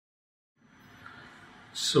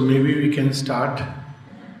So maybe we can start.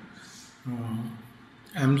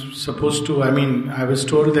 I was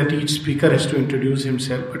told that each speaker has to introduce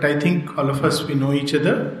himself, but I think all of us, we know each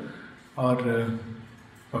other.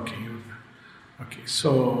 Okay. Okay,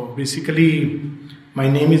 so basically, my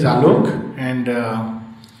name is Alok, and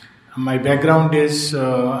my background is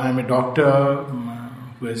I'm a doctor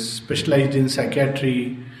who has specialized in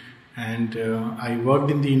psychiatry, and I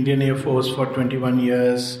worked in the Indian Air Force for 21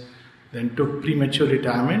 years, then took premature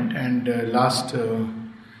retirement, and last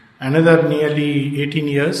another nearly 18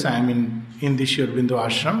 years I am in the Sri Aurobindo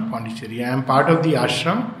Ashram, Pondicherry. I am part of the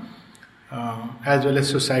ashram as well as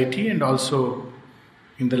society, and also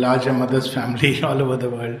in the larger Mothers family all over the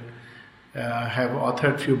world. Have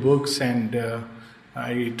authored few books, and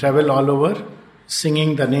I travel all over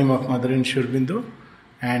singing the name of Mother in Sri Aurobindo,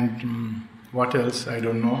 and what else I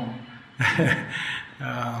don't know.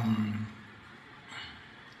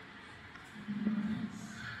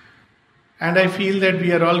 And I feel that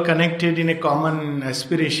we are all connected in a common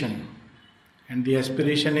aspiration. And the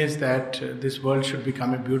aspiration is that this world should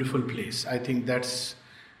become a beautiful place. I think that's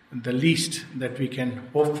the least that we can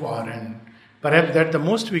hope for, and perhaps that's the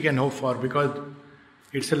most we can hope for, because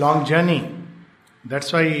it's a long journey.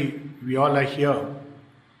 That's why we all are here,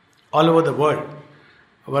 all over the world.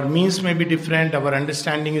 Our means may be different, our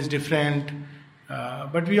understanding is different,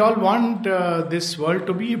 but we all want this world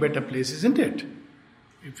to be a better place, isn't it?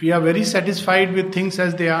 If we are very satisfied with things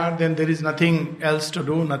as they are, then there is nothing else to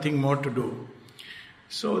do, nothing more to do.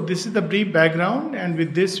 So this is the brief background, and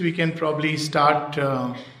with this we can probably start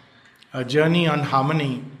a journey on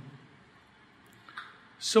harmony.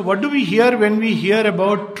 So what do we hear when we hear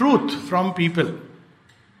about truth from people?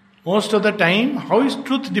 Most of the time, how is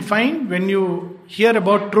truth defined when you hear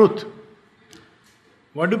about truth?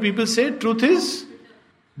 What do people say? Truth is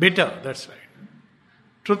bitter, that's right.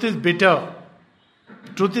 Truth is bitter.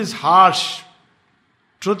 Truth is harsh.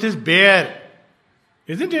 Truth is bare.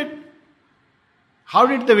 Isn't it? How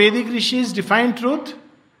did the Vedic rishis define truth?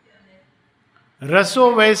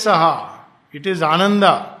 Raso Vaisaha. It is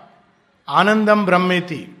Ananda. Anandam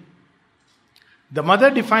Brahmeti. The mother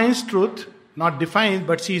defines truth, not defines,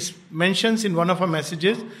 but she mentions in one of her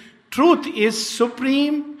messages, truth is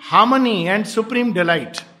supreme harmony and supreme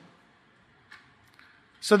delight.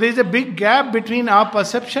 So there is a big gap between our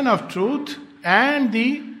perception of truth and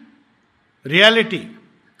the reality.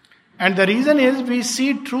 And the reason is we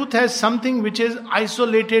see truth as something which is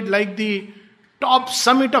isolated, like the top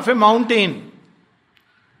summit of a mountain,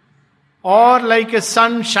 or like a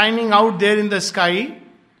sun shining out there in the sky.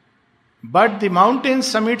 But the mountain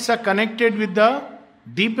summits are connected with the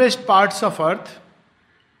deepest parts of earth,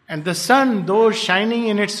 and the sun, though shining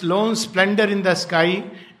in its lone splendor in the sky,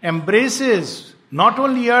 embraces not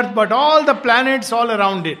only earth but all the planets all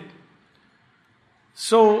around it.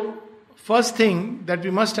 So, first thing that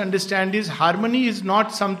we must understand is harmony is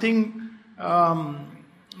not something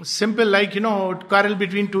simple like, quarrel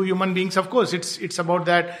between two human beings. Of course, it's about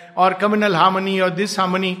that, or communal harmony, or this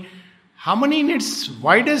harmony. Harmony in its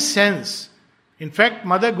widest sense. In fact,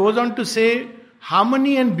 Mother goes on to say,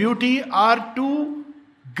 harmony and beauty are two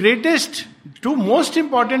most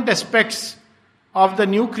important aspects of the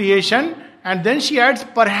new creation. And then she adds,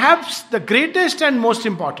 perhaps the greatest and most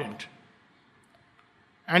important.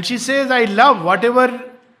 And she says, I love whatever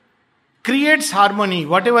creates harmony,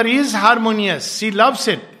 whatever is harmonious. She loves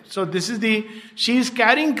it. So she is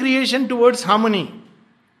carrying creation towards harmony.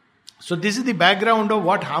 So this is the background of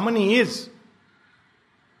what harmony is.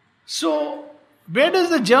 So where does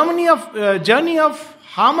the journey of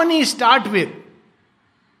harmony start with?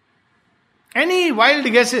 Any wild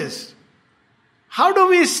guesses? How do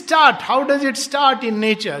we start? How does it start in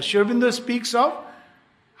nature? Sri Aurobindo speaks of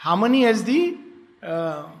harmony as the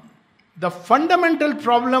fundamental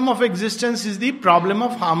problem of existence is the problem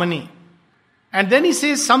of harmony. And then he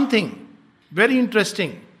says something very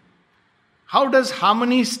interesting. How does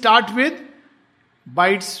harmony start with? By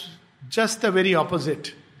it's just the very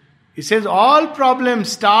opposite. He says all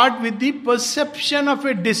problems start with the perception of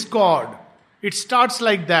a discord. It starts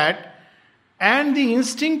like that. And the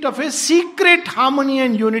instinct of a secret harmony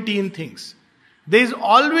and unity in things. There is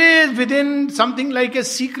always within something like a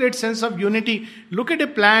secret sense of unity. Look at a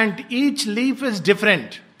plant, each leaf is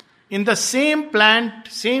different. In the same plant,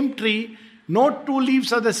 same tree, no two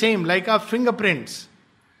leaves are the same, like our fingerprints.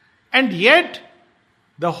 And yet,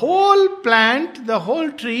 the whole plant, the whole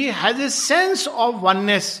tree has a sense of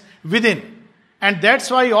oneness within. And that's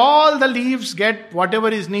why all the leaves get whatever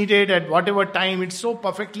is needed at whatever time. It's so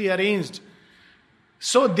perfectly arranged.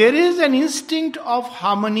 So there is an instinct of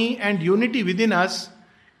harmony and unity within us,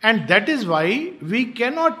 And that is why we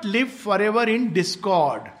cannot live forever in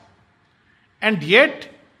discord. And yet,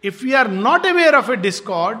 if we are not aware of a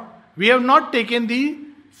discord, we have not taken the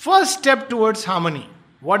first step towards harmony.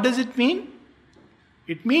 What does it mean?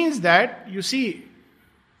 It means that, you see,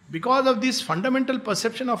 because of this fundamental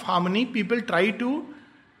perception of harmony, people try to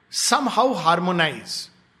somehow harmonize.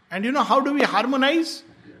 And you know, how do we harmonize?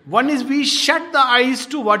 One is we shut the eyes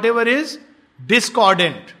to whatever is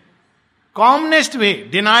discordant. Calmest way,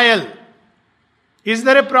 denial. Is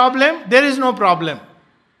there a problem? There is no problem.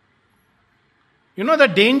 You know, the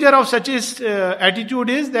danger of such attitude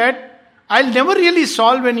is that I'll never really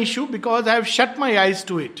solve an issue because I have shut my eyes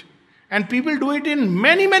to it. And people do it in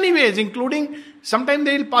many, many ways, including sometimes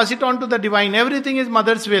they'll pass it on to the divine. Everything is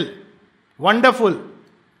mother's will. Wonderful.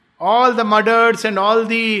 All the murders and all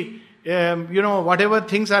the, whatever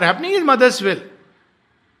things are happening is mother's will.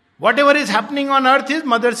 Whatever is happening on earth is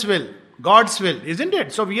mother's will. God's will, isn't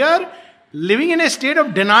it? So we are living in a state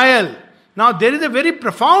of denial. Now there is a very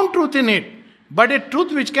profound truth in it, but a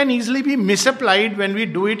truth which can easily be misapplied when we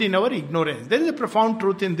do it in our ignorance. There is a profound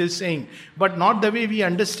truth in this saying, but not the way we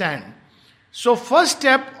understand. So first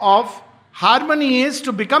step of harmony is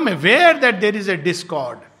to become aware that there is a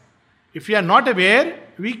discord. If we are not aware,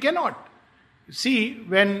 we cannot. See,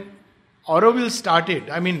 when Auroville started,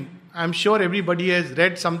 I'm sure everybody has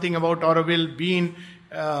read something about Auroville, been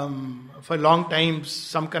for a long time,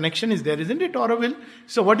 some connection is there, isn't it, Auroville?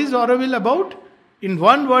 So what is Auroville about? In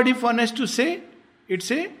one word, if one has to say,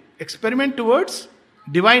 it's a experiment towards,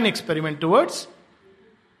 divine experiment towards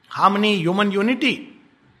harmony, human unity.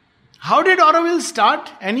 How did Auroville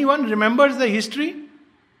start? Anyone remembers the history?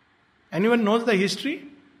 Anyone knows the history?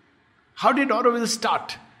 How did Auroville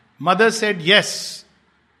start? Mother said yes.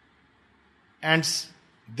 And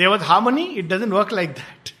there was harmony. It doesn't work like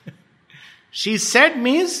that. She said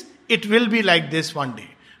means it will be like this one day.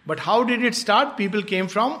 But how did it start? People came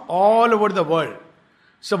from all over the world.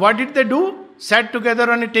 So what did they do? Sat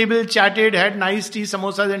together on a table, chatted, had nice tea,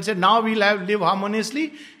 samosas, and said, now we'll live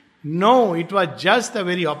harmoniously. No, it was just the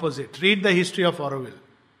very opposite. Read the history of Auroville.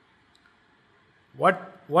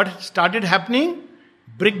 What started happening?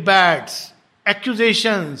 Brickbats,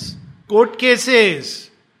 accusations, court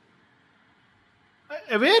cases.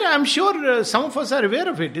 I'm sure some of us are aware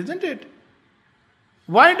of it, isn't it?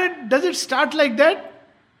 Why does it start like that?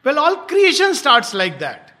 Well, all creation starts like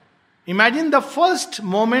that. Imagine the first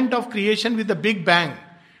moment of creation with the Big Bang.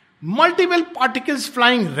 Multiple particles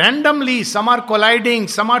flying randomly, some are colliding,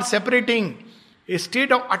 some are separating. A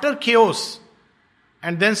state of utter chaos.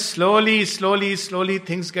 And then slowly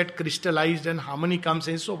things get crystallized and harmony comes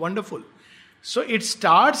in. So wonderful. So it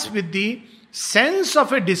starts with the sense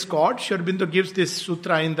of a discord. Sri Aurobindo gives this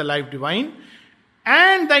sutra in the Life Divine.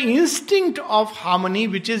 And the instinct of harmony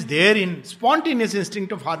which is there in, spontaneous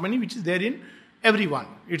instinct of harmony which is there in everyone.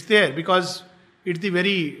 It's there because it's the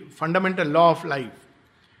very fundamental law of life.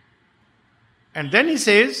 And then he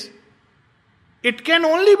says, it can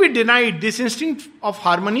only be denied, this instinct of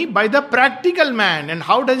harmony, by the practical man. And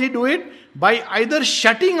how does he do it? By either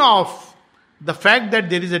shutting off the fact that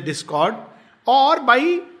there is a discord, or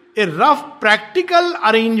by a rough practical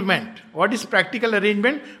arrangement. What is practical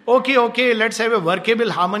arrangement? Okay, let's have a workable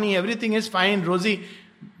harmony, everything is fine, rosy.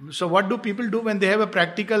 So what do people do when they have a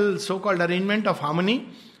practical so-called arrangement of harmony?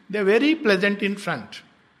 They're very pleasant in front.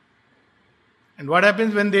 And what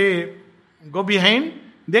happens when they go behind?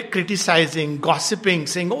 They're criticizing, gossiping,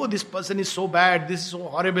 saying, oh, this person is so bad, this is so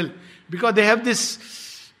horrible. Because they have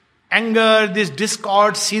this anger, this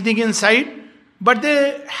discord seething inside, but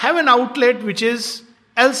they have an outlet which is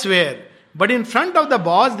elsewhere. But in front of the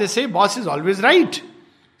boss, they say, boss is always right.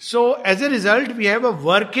 So as a result, we have a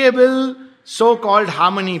workable so-called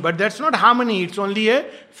harmony. But that's not harmony, it's only a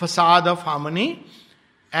facade of harmony.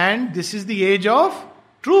 And this is the age of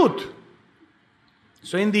truth.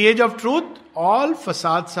 So in the age of truth, all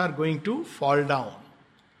facades are going to fall down.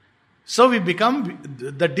 So we become,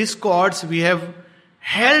 the discords we have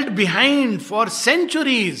held behind for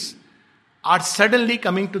centuries are suddenly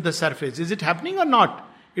coming to the surface. Is it happening or not?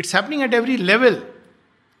 It's happening at every level.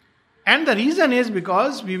 And the reason is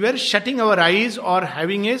because we were shutting our eyes or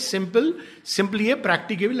having a simply a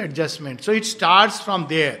practicable adjustment. So it starts from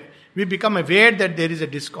there. We become aware that there is a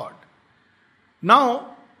discord.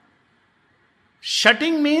 Now,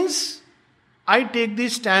 shutting means I take the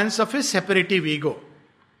stance of a separative ego.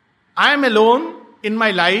 I am alone in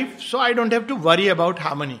my life, so I don't have to worry about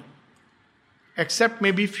harmony. Except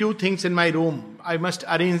maybe few things in my room. I must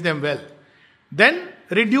arrange them well. Then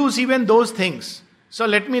reduce even those things. So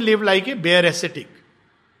let me live like a bare ascetic.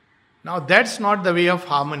 Now that's not the way of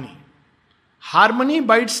harmony. Harmony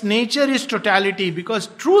by its nature is totality, because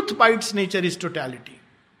truth by its nature is totality.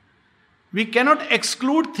 We cannot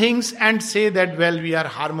exclude things and say that, well, we are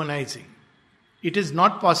harmonizing. It is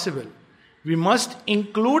not possible. We must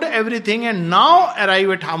include everything and now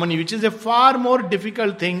arrive at harmony, which is a far more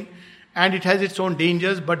difficult thing, and it has its own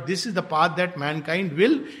dangers, but this is the path that mankind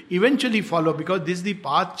will eventually follow, because this is the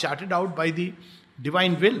path charted out by the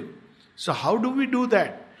divine will. So how do we do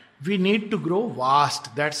that? We need to grow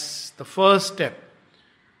vast. That's the first step.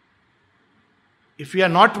 If we are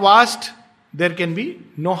not vast, there can be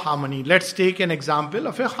no harmony. Let's take an example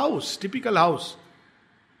of a house, typical house.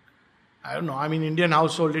 I don't know, Indian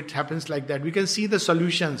household, it happens like that. We can see the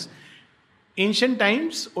solutions. Ancient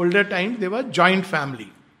times, older times, they were joint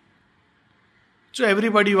family. So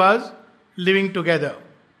everybody was living together.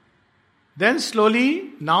 Then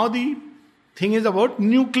slowly, now the thing is about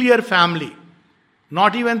nuclear family.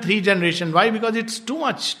 Not even 3 generations. Why? Because it's too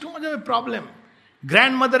much of a problem.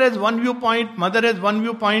 Grandmother has one viewpoint, mother has one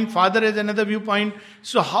viewpoint, father has another viewpoint.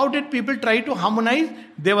 So how did people try to harmonize?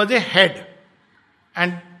 There was a head.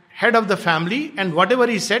 And head of the family, and whatever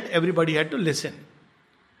he said, everybody had to listen.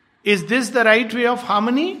 Is this the right way of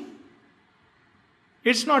harmony?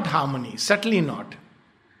 It's not harmony, certainly not.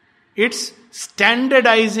 It's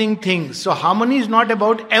standardizing things. So harmony is not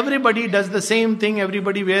about everybody does the same thing,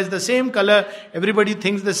 everybody wears the same color, everybody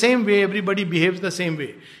thinks the same way, everybody behaves the same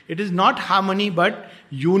way. It is not harmony but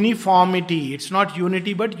uniformity. It's not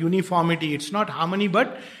unity but uniformity. It's not harmony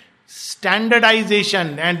but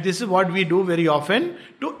standardization. And this is what we do very often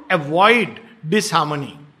to avoid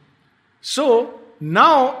disharmony. So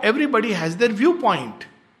now everybody has their viewpoint.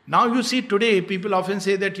 Now you see today, people often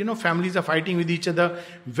say that, families are fighting with each other.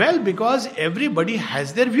 Well, because everybody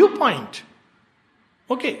has their viewpoint.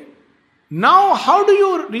 Okay. Now, how do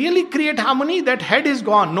you really create harmony? That head is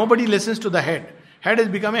gone. Nobody listens to the head. Head has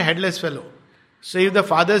become a headless fellow. So if the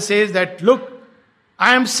father says that, look,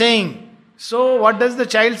 I am saying. So what does the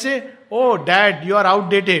child say? Oh, dad, you are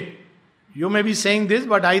outdated. You may be saying this,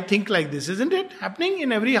 but I think like this. Isn't it happening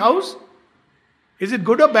in every house? Is it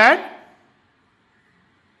good or bad?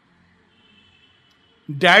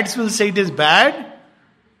 Dads will say it is bad.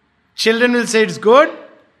 Children will say it's good.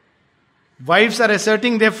 Wives are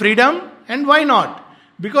asserting their freedom. And why not?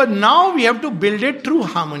 Because now we have to build a true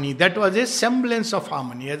harmony. That was a semblance of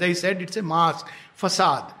harmony. As I said, it's a mask,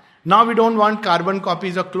 facade. Now we don't want carbon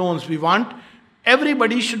copies or clones. We want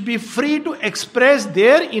everybody should be free to express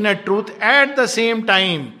their inner truth at the same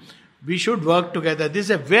time. We should work together. This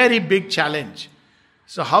is a very big challenge.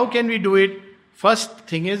 So how can we do it? First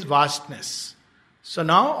thing is vastness. So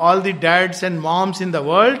now all the dads and moms in the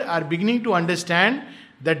world are beginning to understand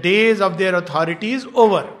the days of their authority is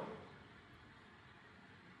over.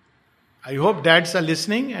 I hope dads are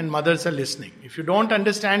listening and mothers are listening. If you don't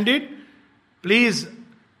understand it, please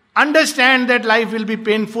understand that life will be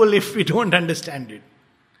painful if we don't understand it.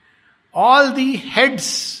 All the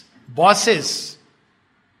heads, bosses,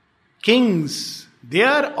 kings, they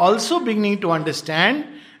are also beginning to understand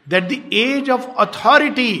that the age of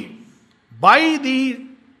authority by the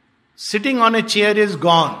sitting on a chair is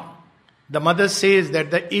gone. The mother says that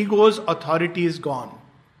the ego's authority is gone.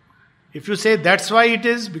 If you say that's why it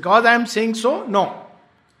is, because I am saying so, no.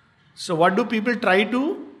 So what do people try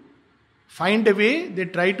to find a way? They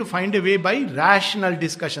try to find a way by rational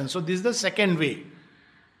discussion. So this is the second way.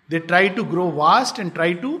 They try to grow vast and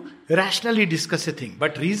try to rationally discuss a thing.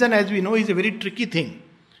 But reason, as we know, is a very tricky thing.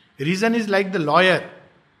 Reason is like the lawyer.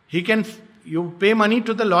 You pay money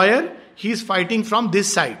to the lawyer, he is fighting from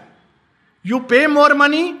this side. You pay more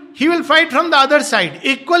money, he will fight from the other side.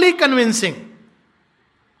 Equally convincing.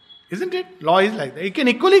 Isn't it? Law is like that. You can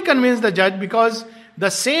equally convince the judge because the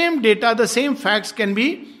same data, the same facts can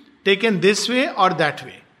be taken this way or that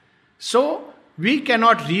way. So,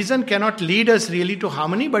 reason cannot lead us really to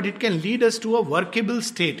harmony, but it can lead us to a workable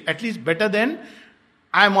state. At least better than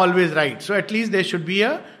I am always right. So at least there should be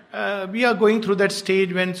we are going through that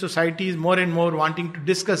stage when society is more and more wanting to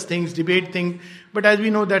discuss things, debate things. But as we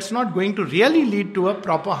know, that's not going to really lead to a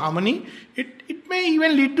proper harmony. It may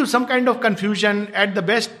even lead to some kind of confusion. At the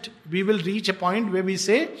best, we will reach a point where we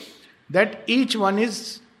say that each one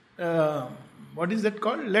is, what is that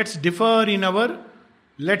called? Let's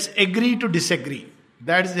agree to disagree.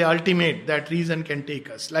 That's the ultimate that reason can take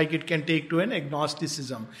us. Like it can take to an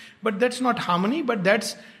agnosticism. But that's not harmony, but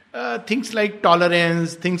that's things like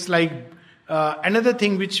tolerance, things like another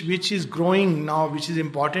thing which is growing now, which is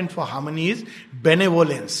important for harmony is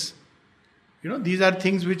benevolence. These are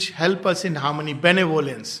things which help us in harmony.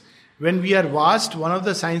 Benevolence. When we are vast, one of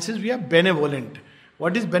the sciences, we are benevolent.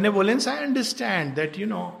 What is benevolence? I understand that,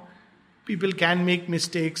 People can make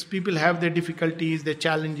mistakes. People have their difficulties, their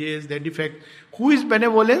challenges, their defects. Who is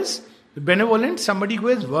benevolence? Benevolent, somebody who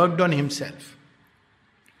has worked on himself.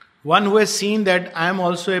 One who has seen that I am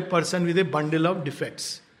also a person with a bundle of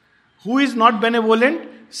defects. Who is not benevolent?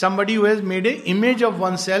 Somebody who has made an image of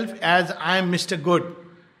oneself as I am Mr. Good.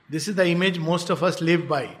 This is the image most of us live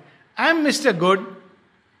by. I am Mr. Good,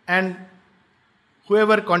 and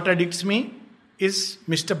whoever contradicts me is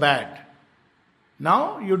Mr. Bad.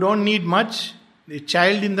 Now, you don't need much. The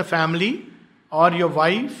child in the family or your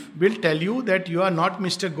wife will tell you that you are not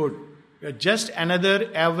Mr. Good. You are just another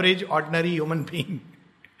average, ordinary human being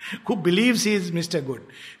who believes he is Mr. Good.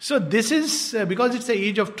 So this is because it's the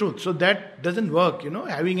age of truth. So that doesn't work,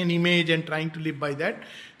 having an image and trying to live by that.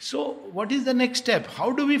 So what is the next step?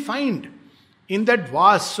 How do we find in that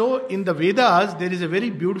vase? So in the Vedas, there is a very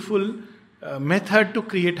beautiful method to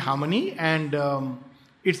create harmony, and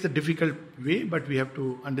it's the difficult way, but we have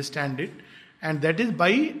to understand it. And that is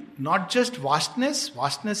by not just vastness.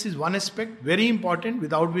 Vastness is one aspect, very important,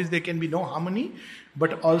 without which there can be no harmony,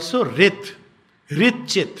 but also rit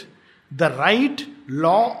chit, the right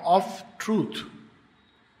law of truth.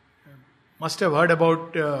 Must have heard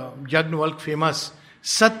about Yajnavalkya famous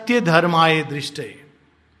Satya Dharmaye Drishtaye.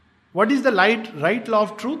 What is the right law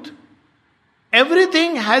of truth?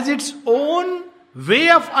 Everything has its own way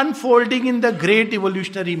of unfolding in the great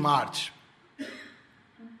evolutionary march.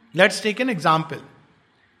 Let's take an example.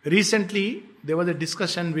 Recently, there was a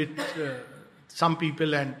discussion with some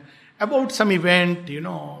people and about some event,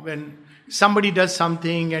 when somebody does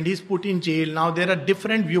something and he's put in jail. Now there are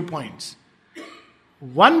different viewpoints.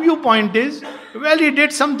 One viewpoint is, well, he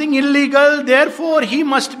did something illegal, therefore he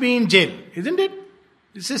must be in jail. Isn't it?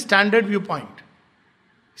 This is standard viewpoint.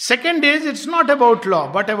 Second is, it's not about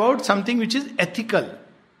law, but about something which is ethical.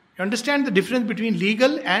 You understand the difference between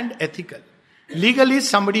legal and ethical. Legal is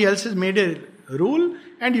somebody else has made a rule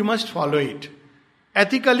and you must follow it.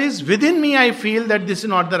 Ethical is, within me I feel that this is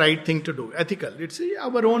not the right thing to do. Ethical, it's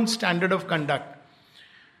our own standard of conduct.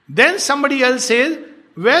 Then somebody else says,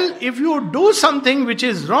 well, if you do something which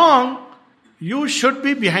is wrong, you should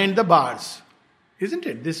be behind the bars. Isn't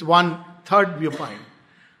it? This one third viewpoint.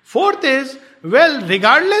 Fourth is, well,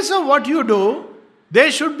 regardless of what you do,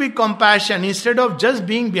 there should be compassion. Instead of just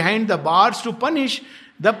being behind the bars to punish,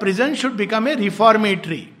 the prison should become a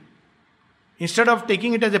reformatory. Instead of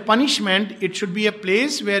taking it as a punishment, it should be a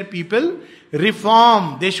place where people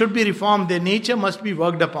reform. They should be reformed. Their nature must be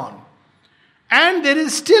worked upon. And there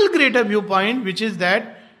is still greater viewpoint, which is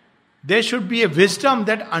that there should be a wisdom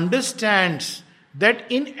that understands that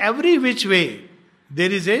in every which way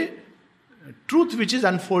there is a truth which is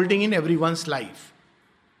unfolding in everyone's life.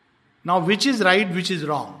 Now, which is right, which is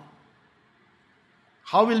wrong?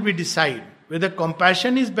 How will we decide whether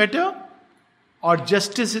compassion is better or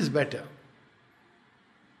justice is better?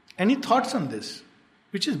 Any thoughts on this?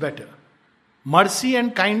 Which is better? Mercy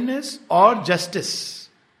and kindness or justice?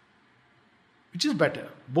 Which is better?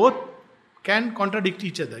 Both can contradict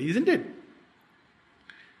each other, isn't it?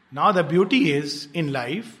 Now the beauty is in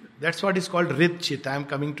life, that's what is called Rit Chit. I am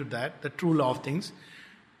coming to that, the true law of things.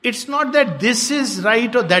 It's not that this is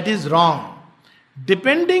right or that is wrong.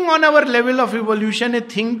 Depending on our level of evolution, a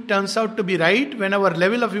thing turns out to be right. When our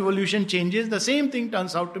level of evolution changes, the same thing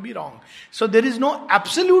turns out to be wrong. So there is no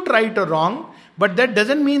absolute right or wrong, but that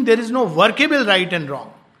doesn't mean there is no workable right and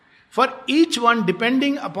wrong. For each one,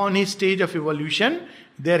 depending upon his stage of evolution,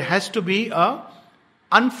 there has to be a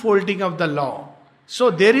unfolding of the law.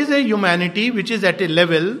 So there is a humanity which is at a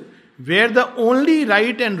level where the only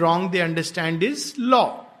right and wrong they understand is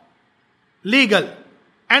law, legal.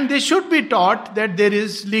 And they should be taught that there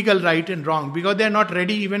is legal right and wrong because they are not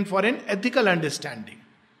ready even for an ethical understanding.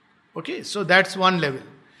 Okay, so that's one level.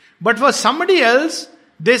 But for somebody else,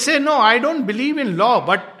 they say, no, I don't believe in law,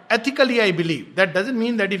 but ethically I believe. That doesn't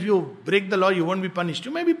mean that if you break the law, you won't be punished.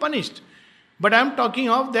 You may be punished. But I'm talking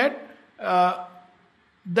of that,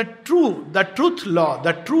 the truth law,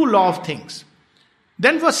 the true law of things.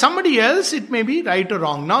 Then for somebody else, it may be right or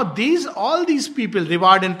wrong. Now all these people,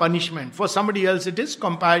 reward and punishment. For somebody else, it is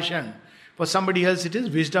compassion. For somebody else, it is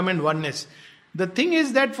wisdom and oneness. The thing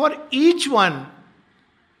is that for each one,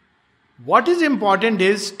 what is important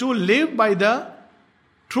is to live by the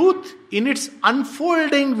truth in its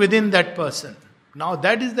unfolding within that person. Now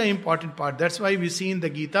that is the important part. That's why we see in the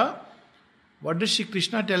Gita, what does Shri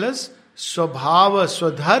Krishna tell us? Swabhava,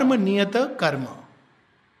 swadharma, niyata, karma.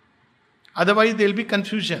 Otherwise there will be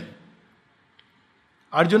confusion.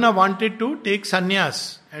 Arjuna wanted to take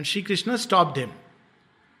sannyas and Shri Krishna stopped him.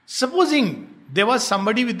 Supposing there was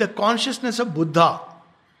somebody with the consciousness of Buddha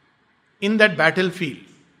in that battlefield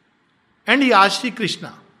and he asked Shri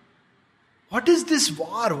Krishna, What is this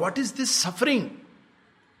war? What is this suffering?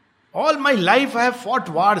 All my life I have fought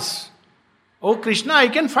wars. Oh Krishna, I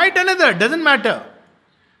can fight another, doesn't matter.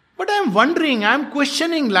 But I am wondering, I am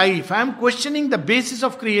questioning life, I am questioning the basis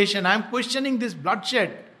of creation, I am questioning this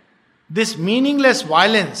bloodshed, this meaningless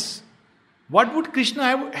violence. What would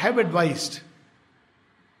Krishna have advised?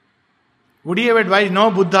 Would he have advised,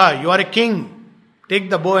 no Buddha, you are a king, take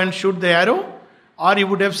the bow and shoot the arrow? Or he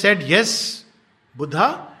would have said, yes,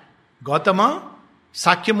 Buddha, Gautama,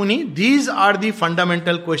 Sakya Muni, these are the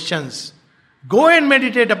fundamental questions. Go and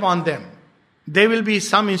meditate upon them. There will be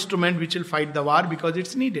some instrument which will fight the war because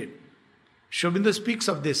it's needed. Sri Aurobindo speaks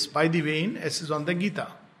of this, by the way, in Essays on the Gita.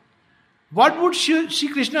 What would Sri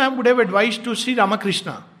Krishna would have advised to Sri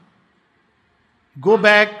Ramakrishna? Go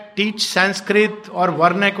back, teach Sanskrit or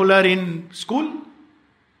vernacular in school?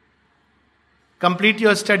 Complete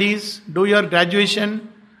your studies, do your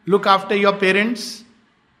graduation, look after your parents?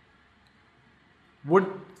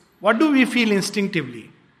 What do we feel instinctively?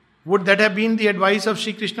 Would that have been the advice of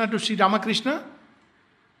Sri Krishna to Sri Ramakrishna?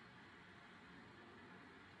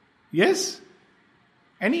 Yes?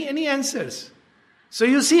 Any answers? So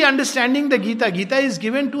you see, understanding the Gita. Gita is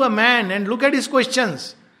given to a man and look at his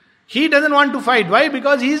questions. He doesn't want to fight. Why?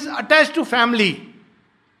 Because he is attached to family.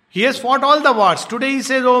 He has fought all the wars. Today he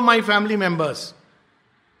says, oh, my family members.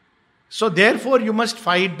 So therefore you must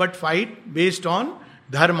fight, but fight based on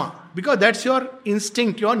dharma. Because that's your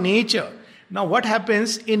instinct, your nature. Now what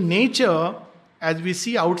happens in nature, as we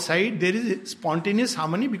see outside, there is spontaneous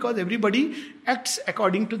harmony because everybody acts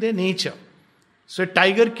according to their nature. So a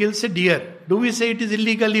tiger kills a deer. Do we say it is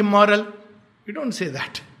illegal, immoral? We don't say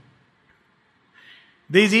that.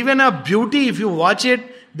 There is even a beauty if you watch it.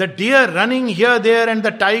 The deer running here, there, and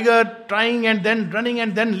the tiger trying and then running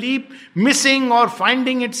and then leap, missing or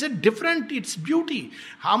finding. It's beauty.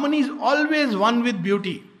 Harmony is always one with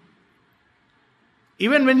beauty.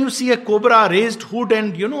 Even when you see a cobra raised hood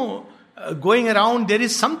and, going around, there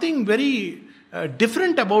is something very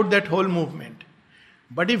different about that whole movement.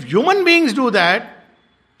 But if human beings do that,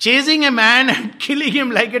 chasing a man and killing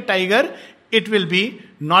him like a tiger, it will be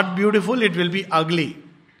not beautiful, it will be ugly.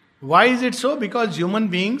 Why is it so? Because human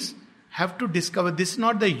beings have to discover, this is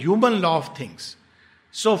not the human law of things.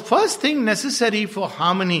 So first thing necessary for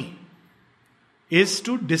harmony is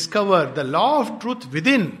to discover the law of truth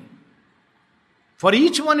within. For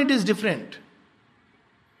each one it is different.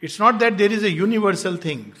 It's not that there is a universal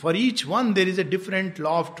thing. For each one there is a different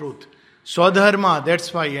law of truth. Swadharma,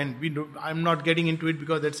 that's why, and I'm not getting into it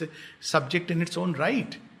because that's a subject in its own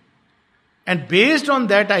right. And based on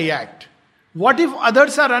that I act. What if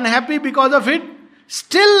others are unhappy because of it?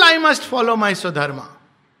 Still I must follow my Swadharma.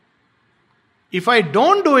 If I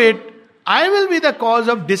don't do it, I will be the cause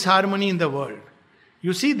of disharmony in the world.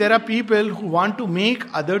 You see, there are people who want to make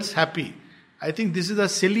others happy. I think this is the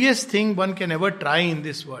silliest thing one can ever try in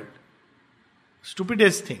this world.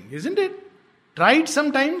 Stupidest thing, isn't it? Try it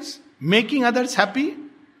sometimes, making others happy.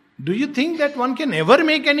 Do you think that one can ever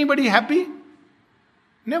make anybody happy?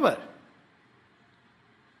 Never.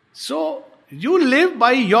 So, you live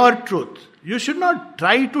by your truth. You should not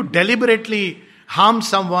try to deliberately harm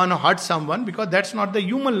someone or hurt someone because that's not the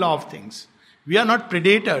human law of things. We are not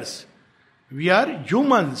predators. We are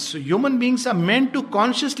humans. So human beings are meant to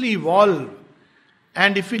consciously evolve.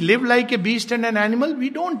 And if we live like a beast and an animal, we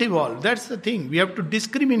don't evolve. That's the thing. We have to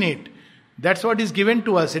discriminate. That's what is given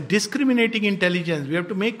to us, a discriminating intelligence. We have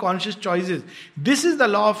to make conscious choices. This is the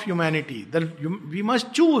law of humanity. We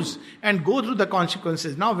must choose and go through the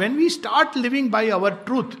consequences. Now, when we start living by our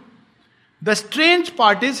truth, the strange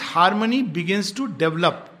part is harmony begins to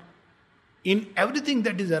develop in everything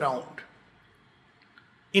that is around.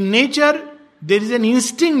 In nature, there is an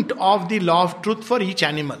instinct of the law of truth for each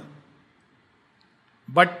animal.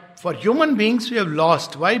 But for human beings, we have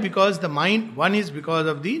lost. Why? Because the mind, one is because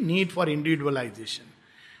of the need for individualization.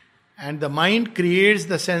 And the mind creates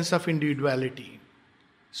the sense of individuality.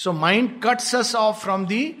 So mind cuts us off from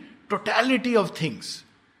the totality of things.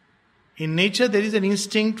 In nature, there is an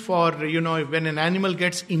instinct for, when an animal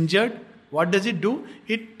gets injured, what does it do?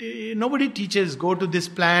 Nobody teaches, go to this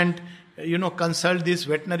plant, consult this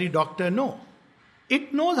veterinary doctor. No.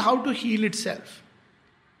 It knows how to heal itself.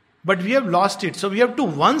 But we have lost it. So we have to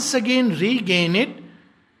once again regain it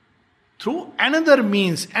through another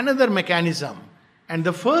means, another mechanism. And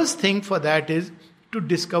the first thing for that is to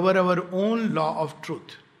discover our own law of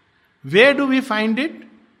truth. Where do we find it?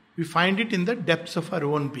 We find it in the depths of our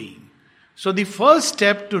own being. So the first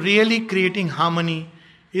step to really creating harmony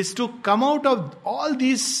is to come out of all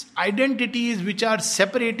these identities which are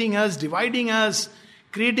separating us, dividing us,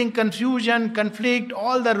 creating confusion, conflict,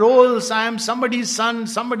 all the roles. I am somebody's son,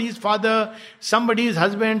 somebody's father, somebody's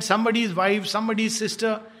husband, somebody's wife, somebody's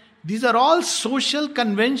sister. These are all social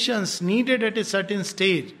conventions needed at a certain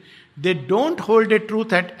stage. They don't hold a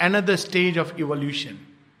truth at another stage of evolution.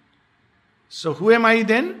 So who am I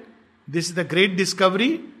then? This is the great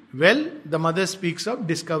discovery. Well, the mother speaks of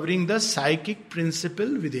discovering the psychic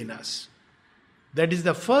principle within us. That is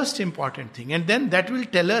the first important thing. And then that will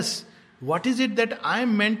tell us what is it that I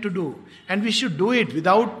am meant to do. And we should do it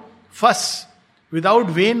without fuss, without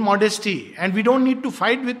vain modesty. And we don't need to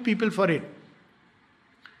fight with people for it.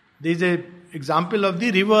 There is an example of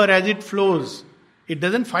the river as it flows. It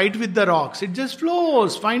doesn't fight with the rocks. It just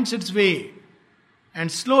flows, finds its way.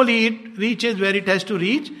 And slowly it reaches where it has to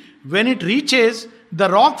reach. When it reaches, the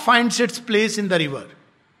rock finds its place in the river.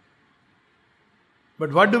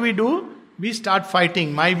 But what do? We start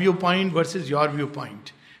fighting my viewpoint versus your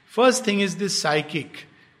viewpoint. First thing is this psychic,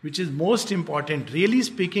 which is most important. Really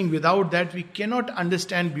speaking, without that we cannot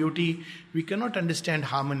understand beauty, we cannot understand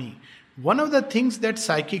harmony. One of the things that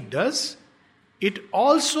psychic does, it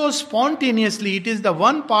also spontaneously, it is the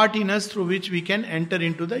one part in us through which we can enter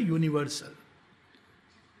into the universal.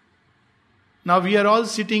 Now we are all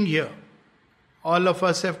sitting here. All of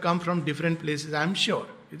us have come from different places, I am sure,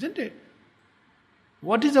 isn't it?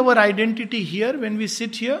 What is our identity here when we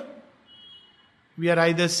sit here? We are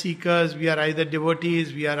either seekers, we are either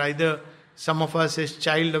devotees, we are either, some of us as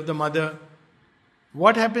child of the mother.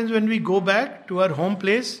 What happens when we go back to our home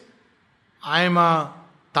place? I am a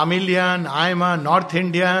Tamilian, I am a North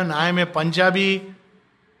Indian, I am a Punjabi,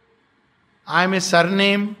 I am a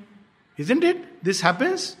surname. Isn't it? This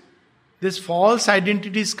happens. These false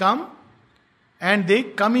identities come and they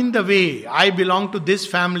come in the way. I belong to this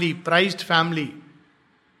family, prized family.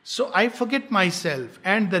 So I forget myself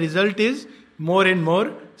and the result is more and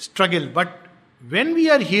more struggle. But when we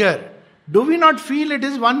are here, do we not feel it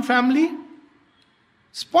is one family?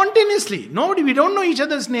 Spontaneously. Nobody, we don't know each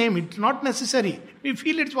other's name. It's not necessary. We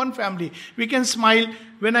feel it's one family. We can smile.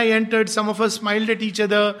 When I entered, some of us smiled at each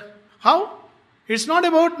other. How? It's not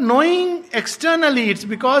about knowing externally. It's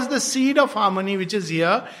because the seed of harmony which is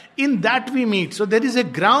here, in that we meet. So there is a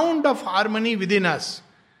ground of harmony within us.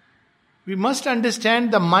 We must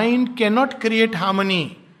understand the mind cannot create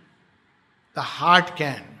harmony. The heart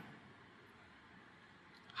can.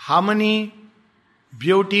 Harmony,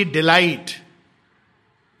 beauty, delight.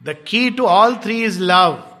 The key to all three is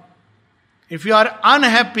love. If you are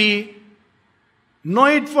unhappy, know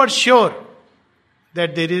it for sure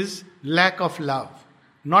that there is lack of love.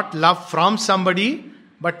 Not love from somebody,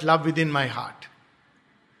 but love within my heart.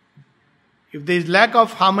 If there is lack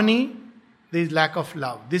of harmony, there is lack of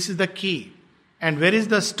love. This is the key. And where is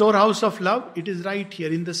the storehouse of love? It is right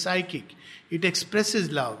here in the psychic. It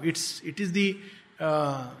expresses love. It is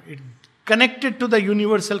connected to the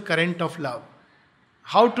universal current of love.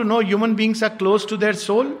 How to know human beings are close to their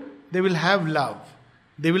soul? They will have love.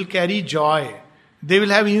 They will carry joy. They will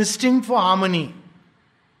have instinct for harmony.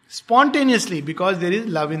 Spontaneously, because there is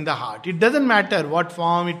love in the heart. It doesn't matter what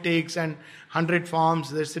form it takes and 100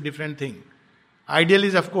 forms, that's a different thing. Ideal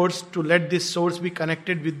is, of course, to let this source be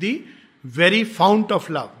connected with the very fount of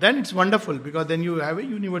love. Then it's wonderful because then you have a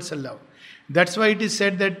universal love. That's why it is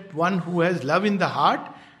said that one who has love in the heart,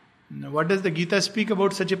 what does the Gita speak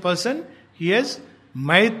about such a person? He has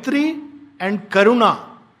Maitri and Karuna.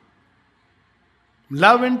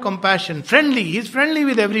 Love and compassion. Friendly. He is friendly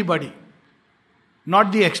with everybody.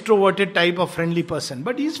 Not the extroverted type of friendly person,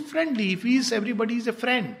 but he is friendly. If he is everybody is a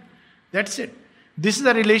friend. That's it. This is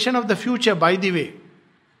the relation of the future, by the way.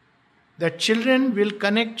 That children will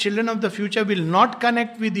connect, children of the future will not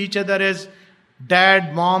connect with each other as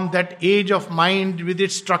dad, mom. That age of mind with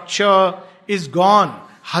its structure is gone.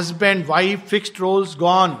 Husband, wife, fixed roles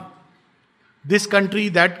gone. This country,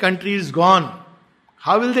 that country is gone.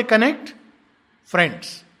 How will they connect?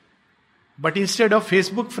 Friends. But instead of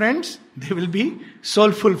Facebook friends, they will be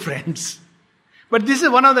soulful friends. But this is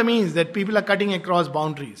one of the means that people are cutting across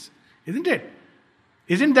boundaries. Isn't it?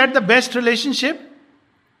 Isn't that the best relationship?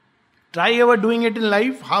 Try ever doing it in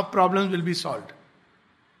life, half problems will be solved.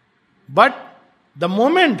 But the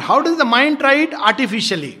moment, how does the mind try it?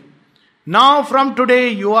 Artificially. Now from today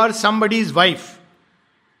you are somebody's wife.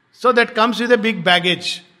 So that comes with a big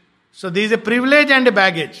baggage. So there is a privilege and a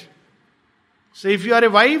baggage. So if you are a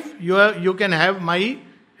wife, you can have my,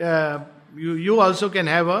 you also can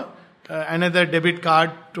have another debit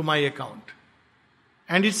card to my account.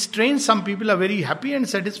 And it's strange, some people are very happy and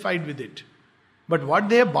satisfied with it. But what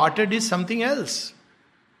they have bartered is something else.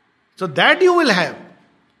 So that you will have.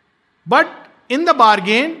 But in the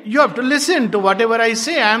bargain, you have to listen to whatever I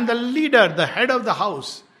say. I am the leader, the head of the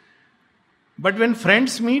house. But when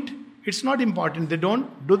friends meet, it's not important.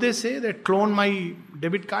 Do they say that clone my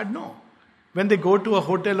debit card? No. When they go to a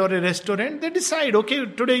hotel or a restaurant, they decide, okay,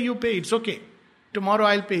 today you pay, it's okay. Tomorrow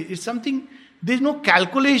I'll pay. It's something, there's no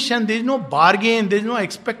calculation, there's no bargain, there's no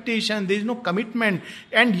expectation, there's no commitment.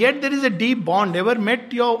 And yet there is a deep bond. Ever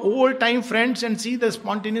met your old time friends and see the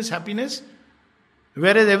spontaneous happiness?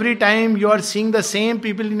 Whereas every time you are seeing the same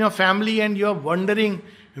people in your family and you are wondering,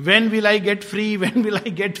 when will I get free? When will I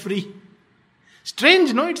get free?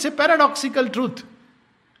 Strange, no? It's a paradoxical truth.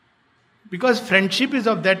 Because friendship is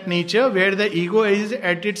of that nature where the ego is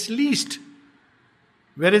at its least.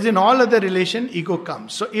 Whereas in all other relation, ego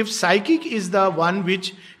comes. So if psychic is the one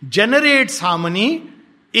which generates harmony,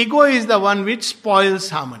 ego is the one which spoils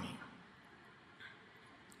harmony.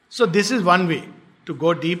 So this is one way to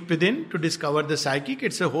go deep within, to discover the psychic.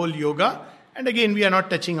 It's a whole yoga. And again, we are not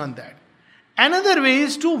touching on that. Another way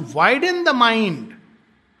is to widen the mind.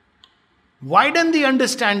 Widen the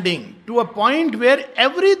understanding to a point where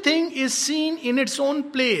everything is seen in its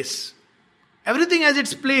own place. Everything has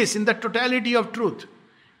its place in the totality of truth.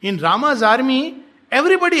 In Rama's army,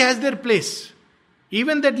 everybody has their place.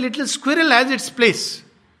 Even that little squirrel has its place.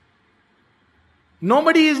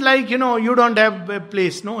 Nobody is like, you don't have a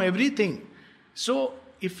place. No, everything. So,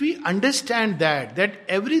 if we understand that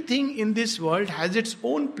everything in this world has its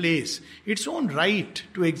own place, its own right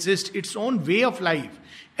to exist, its own way of life,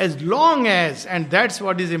 as long as, and that's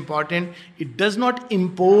what is important, it does not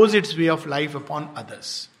impose its way of life upon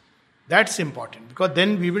others. That's important, because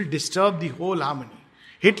then we will disturb the whole harmony.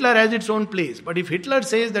 Hitler has its own place, but if Hitler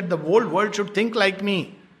says that the whole world should think like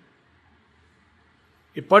me,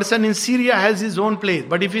 a person in Syria has his own place,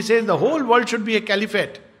 but if he says the whole world should be a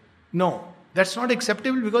caliphate, no, that's not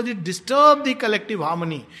acceptable because it disturbs the collective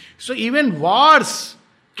harmony. So even wars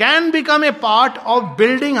can become a part of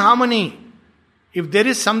building harmony. If there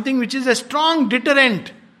is something which is a strong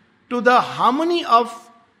deterrent to the harmony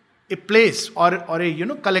of a place or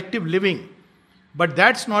a collective living. But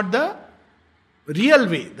that's not the real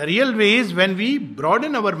way. The real way is when we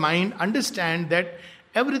broaden our mind, understand that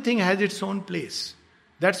everything has its own place.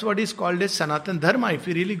 That's what is called as Sanatan Dharma, if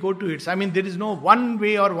we really go to it. I mean, there is no one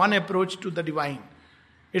way or one approach to the divine.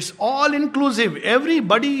 It's all inclusive.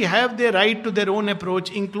 Everybody have their right to their own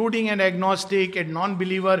approach, including an agnostic, a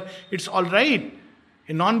non-believer. It's all right.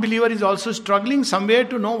 A non-believer is also struggling somewhere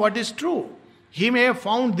to know what is true. He may have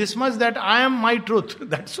found this much, that I am my truth.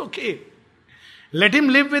 That's okay. Let him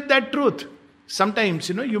live with that truth. Sometimes,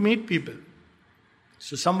 you meet people.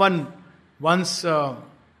 So someone once on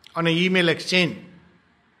an email exchange,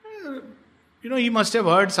 he must have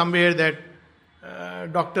heard somewhere that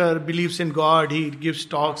doctor believes in God, he gives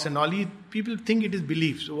talks and all. People think it is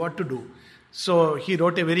belief, so what to do? So he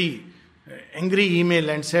wrote a very angry email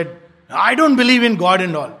and said, I don't believe in God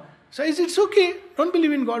and all. So I said, it's okay, don't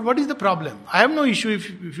believe in God. What is the problem? I have no issue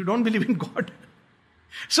if you don't believe in God.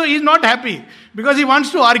 So he's not happy because he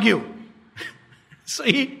wants to argue. So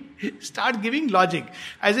he starts giving logic.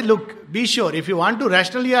 I said, look, be sure, if you want to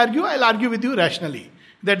rationally argue, I'll argue with you rationally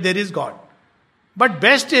that there is God. But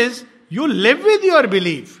best is, you live with your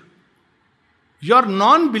belief. Your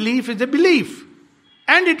non-belief is a belief.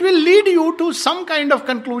 And it will lead you to some kind of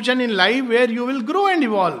conclusion in life where you will grow and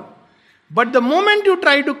evolve. But the moment you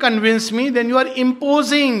try to convince me, then you are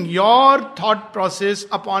imposing your thought process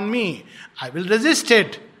upon me. I will resist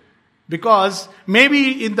it. Because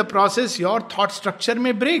maybe in the process your thought structure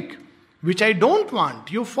may break, which I don't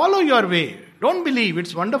want. You follow your way. Don't believe.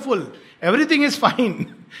 It's wonderful. Everything is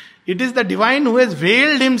fine. It is the divine who has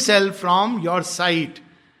veiled himself from your sight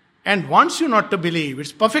and wants you not to believe.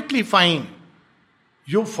 It's perfectly fine.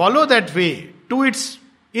 You follow that way to its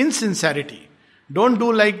insincerity. Don't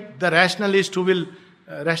do like the rationalist who will,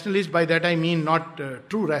 rationalist by that I mean not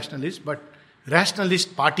true rationalist, but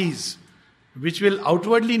rationalist parties, which will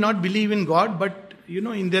outwardly not believe in God, but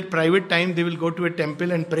in their private time they will go to a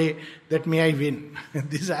temple and pray that may I win.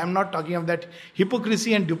 I am not talking of that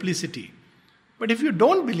hypocrisy and duplicity. But if you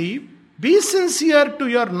don't believe, be sincere to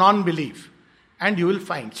your non-belief and you will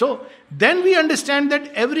find. So then we understand that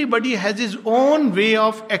everybody has his own way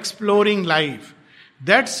of exploring life.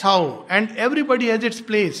 That's how, and everybody has its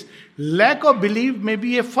place. Lack of belief may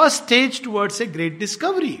be a first stage towards a great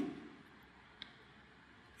discovery.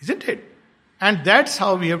 Isn't it? And that's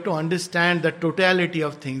how we have to understand the totality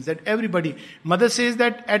of things, that everybody. Mother says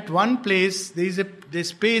that at one place there is a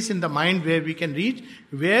space in the mind where we can reach,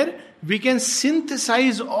 where we can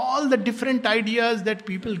synthesize all the different ideas that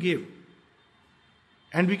people give.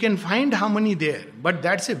 And we can find harmony there. But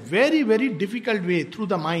that's a very, very difficult way through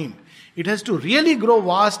the mind. It has to really grow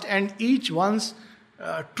vast and each one's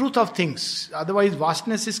truth of things. Otherwise,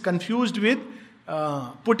 vastness is confused with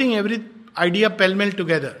putting every idea pell-mell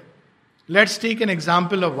together. Let's take an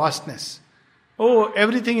example of vastness. Oh,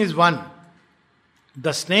 everything is one.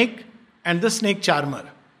 The snake and the snake charmer.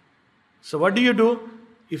 So what do?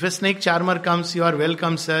 If a snake charmer comes, you are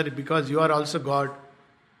welcome, sir, because you are also God.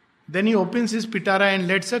 Then he opens his pitara and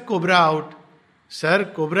lets a cobra out. Sir,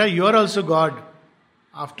 cobra, you are also God.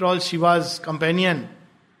 After all, Shiva's companion.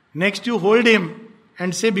 Next you hold him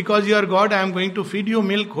and say, because you are God, I am going to feed you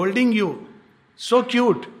milk holding you. So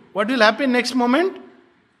cute. What will happen next moment?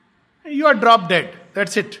 You are drop dead.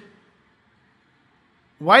 That's it.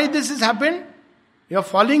 Why this has happened? You are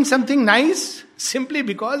following something nice simply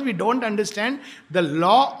because we don't understand the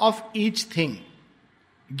law of each thing.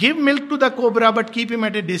 Give milk to the cobra but keep him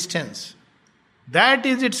at a distance. That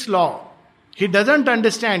is its law. He doesn't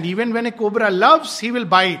understand. Even when a cobra loves, he will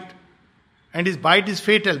bite. And his bite is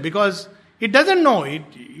fatal because it doesn't know.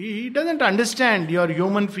 He doesn't understand your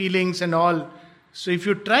human feelings and all. So if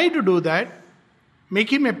you try to do that,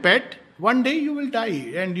 make him a pet, one day you will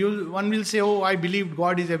die. And one will say, oh, I believed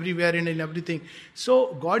God is everywhere and in everything.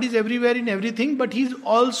 So God is everywhere in everything, but He's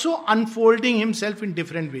also unfolding Himself in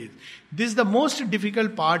different ways. This is the most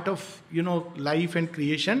difficult part of, life and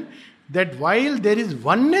creation. That while there is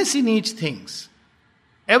oneness in each thing,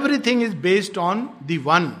 everything is based on the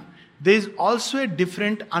one. There is also a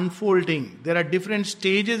different unfolding. There are different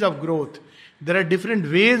stages of growth. There are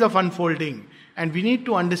different ways of unfolding. And we need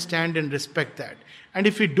to understand and respect that. And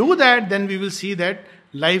if we do that, then we will see that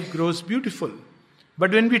life grows beautiful.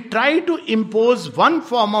 But when we try to impose one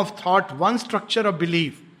form of thought, one structure of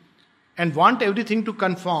belief, and want everything to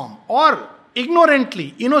conform, or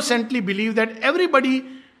ignorantly, innocently believe that everybody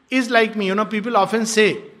is like me. People often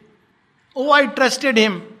say, oh, I trusted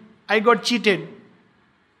him, I got cheated.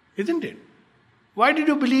 Isn't it? Why did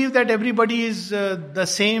you believe that everybody is the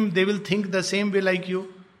same, they will think the same way like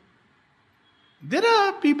you? There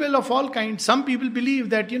are people of all kinds. Some people believe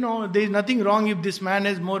that, there is nothing wrong if this man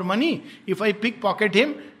has more money. If I pickpocket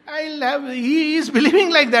him, he is believing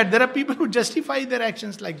like that. There are people who justify their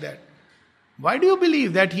actions like that. Why do you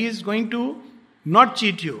believe that he is going to not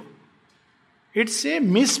cheat you? It's a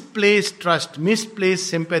misplaced trust, misplaced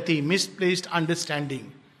sympathy, misplaced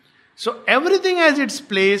understanding. So everything has its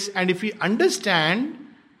place, and if we understand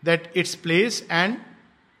that its place, and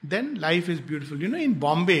then life is beautiful. In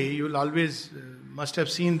Bombay, you will always must have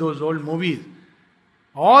seen those old movies.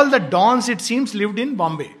 All the dons, it seems, lived in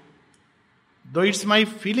Bombay. Though it's my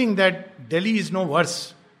feeling that Delhi is no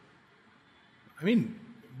worse.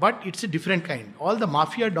 But it's a different kind. All the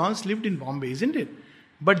mafia dons lived in Bombay, isn't it?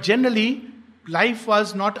 But generally, life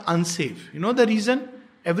was not unsafe. You know the reason?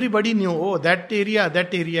 Everybody knew, oh, that area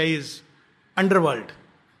is underworld.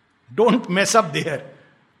 Don't mess up there.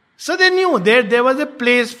 So they knew there was a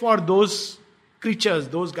place for those creatures,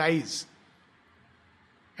 those guys.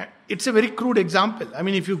 It's a very crude example.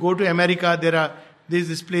 If you go to America, there's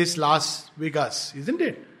this place Las Vegas, isn't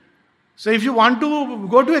it? So if you want to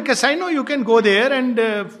go to a casino, you can go there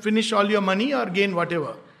and finish all your money or gain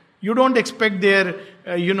whatever. You don't expect their,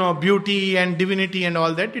 beauty and divinity and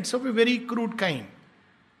all that. It's of a very crude kind.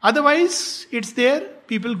 Otherwise, it's there.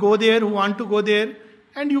 People go there who want to go there.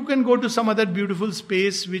 And you can go to some other beautiful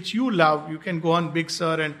space which you love. You can go on Big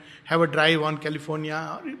Sur and have a drive on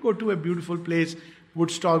California. Or you go to a beautiful place,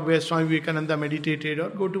 Woodstock, where Swami Vivekananda meditated. Or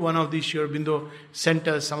go to one of these Sri Aurobindo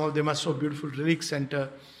centers. Some of them are so beautiful, relic center.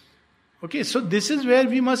 Okay, so this is where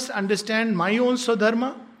we must understand my own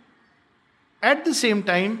Swadharma. At the same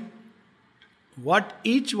time, what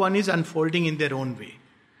each one is unfolding in their own way.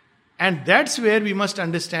 And that's where we must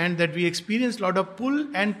understand that we experience a lot of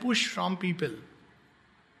pull and push from people.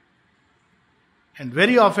 And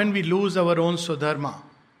very often we lose our own Swadharma.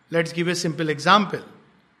 Let's give a simple example.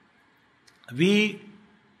 You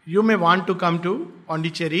may want to come to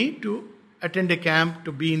Pondicherry to attend a camp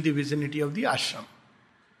to be in the vicinity of the ashram.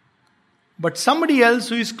 But somebody else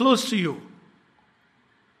who is close to you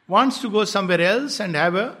wants to go somewhere else and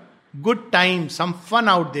have a good time, some fun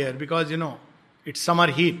out there because, it's summer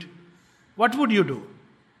heat. What would you do?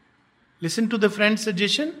 Listen to the friend's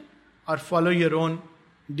suggestion or follow your own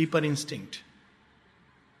deeper instinct?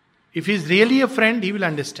 If he's really a friend, he will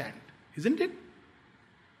understand, isn't it?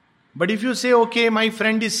 But if you say, okay, my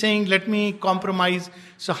friend is saying, let me compromise.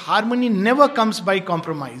 So harmony never comes by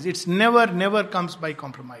compromise. It's never comes by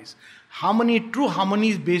compromise. True harmony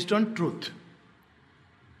is based on truth.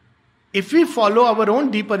 If we follow our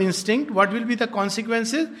own deeper instinct, what will be the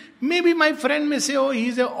consequences? Maybe my friend may say, oh, he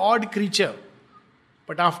is an odd creature.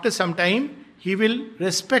 But after some time, he will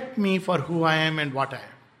respect me for who I am and what I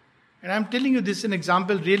am. And I'm telling you, this is an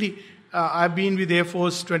example really. I've been with Air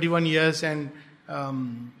Force 21 years, and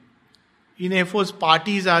in Air Force,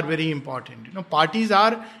 parties are very important. Parties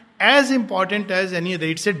are as important as any other.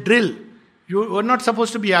 It's a drill. You were not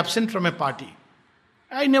supposed to be absent from a party.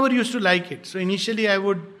 I never used to like it. So initially I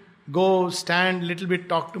would go, stand, little bit,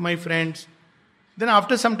 talk to my friends. Then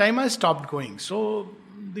after some time I stopped going. So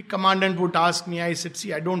the commandant would ask me, I said,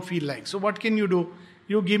 see, I don't feel like. So what can you do?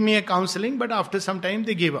 You give me a counseling, but after some time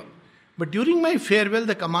they gave up. But during my farewell,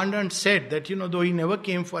 the commandant said that, though he never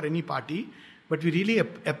came for any party, but we really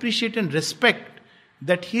appreciate and respect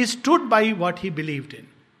that he stood by what he believed in.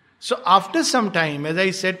 So after some time, as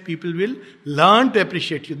I said, people will learn to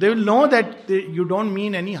appreciate you. They will know that you don't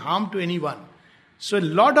mean any harm to anyone. So a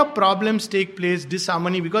lot of problems take place,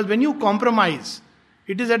 disharmony, because when you compromise,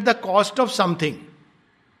 it is at the cost of something.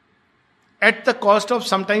 At the cost of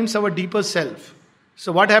sometimes our deeper self.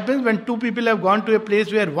 So what happens when two people have gone to a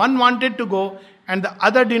place where one wanted to go and the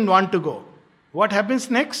other didn't want to go? What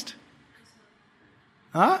happens next?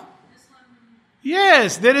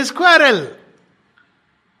 Yes, there is quarrel.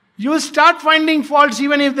 You start finding faults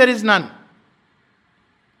even if there is none.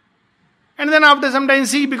 And then after some time,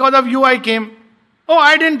 see, because of you I came. Oh,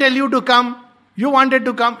 I didn't tell you to come. You wanted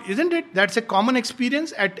to come. Isn't it? That's a common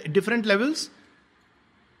experience at different levels.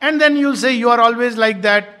 And then you'll say you are always like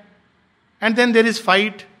that. And then there is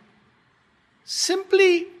fight.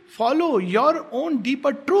 Simply follow your own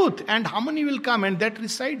deeper truth and harmony will come, and that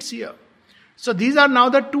resides here. So these are now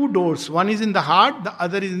the two doors. One is in the heart, the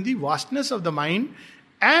other is in the vastness of the mind.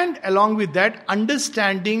 And along with that,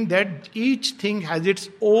 understanding that each thing has its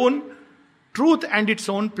own truth and its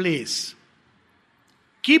own place.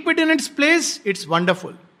 Keep it in its place, it's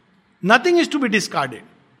wonderful. Nothing is to be discarded.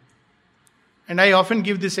 And I often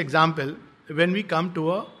give this example when we come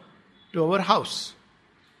to our house.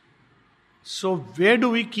 So where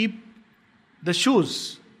do we keep the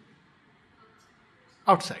shoes?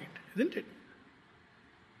 Outside, isn't it?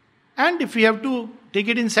 And if we have to take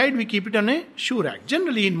it inside, we keep it on a shoe rack.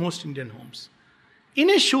 Generally in most Indian homes. In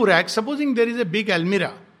a shoe rack, supposing there is a big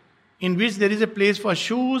almirah in which there is a place for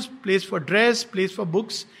shoes, place for dress, place for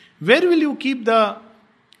books. Where will you keep the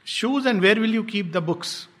shoes and where will you keep the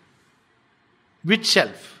books? Which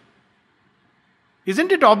shelf?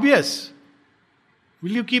 Isn't it obvious?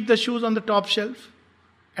 Will you keep the shoes on the top shelf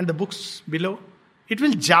and the books below? It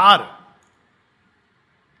will jar.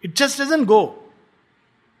 It just doesn't go.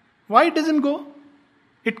 Why it doesn't go?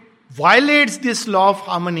 It violates this law of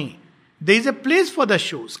harmony. There is a place for the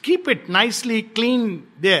shoes. Keep it nicely clean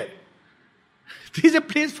there. There is a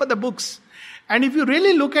place for the books. And if you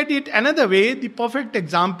really look at it another way, the perfect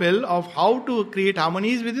example of how to create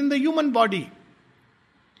harmony is within the human body.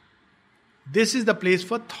 This is the place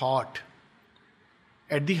for thought.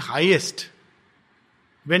 At the highest.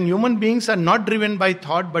 When human beings are not driven by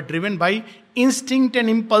thought but driven by instinct and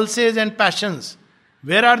impulses and passions.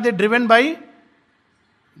 Where are they driven by?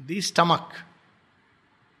 The stomach.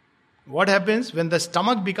 What happens when the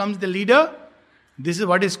stomach becomes the leader? This is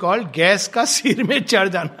what is called gas ka sir mein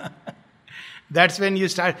chad jana. That's when you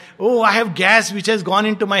start, oh, I have gas which has gone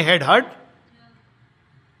into my head. Hurt?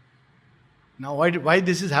 Now why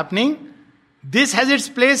this is happening? This has its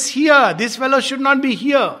place here. This fellow should not be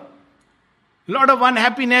here. Lot of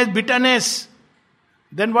unhappiness, bitterness.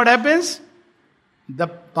 Then what happens? The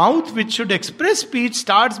mouth which should express speech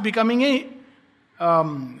starts becoming a,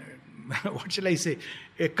 what shall I say?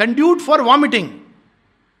 A conduit for vomiting.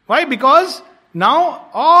 Why? Because now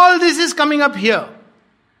all this is coming up here.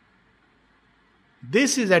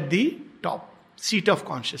 This is at the top, seat of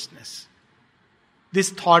consciousness.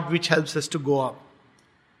 This thought which helps us to go up.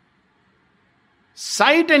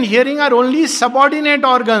 Sight and hearing are only subordinate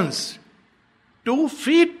organs to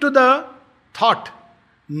feed to the thought.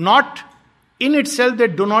 Not in itself, they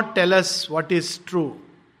do not tell us what is true.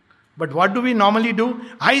 But what do we normally do?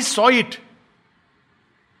 I saw it.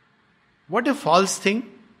 What a false thing.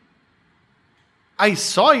 I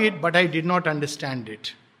saw it, but I did not understand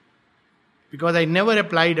it. Because I never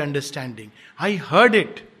applied understanding. I heard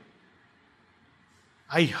it.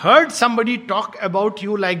 I heard somebody talk about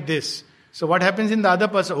you like this. So what happens in the other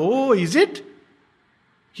person? Oh, is it?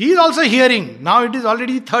 He is also hearing. Now it is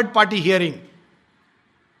already third party hearing.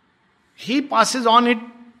 He passes on it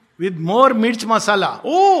with more mirch masala.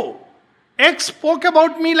 Oh, X spoke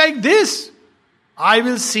about me like this. I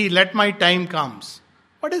will see, let my time comes.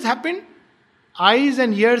 What has happened? Eyes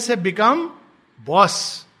and ears have become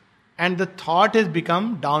boss. And the thought has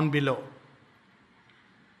become down below.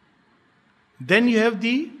 Then you have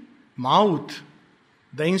the mouth.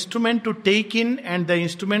 The instrument to take in and the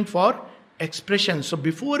instrument for expression. So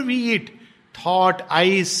before we eat, thought,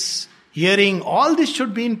 eyes hearing, all this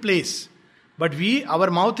should be in place. But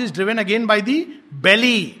our mouth is driven again by the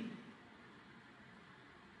belly.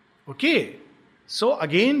 Okay. So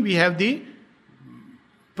again we have the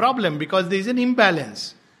problem because there is an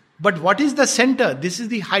imbalance. But what is the center? This is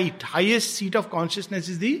the highest seat of consciousness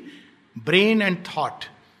is the brain and thought.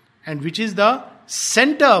 And which is the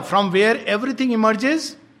center from where everything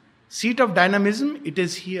emerges, seat of dynamism, it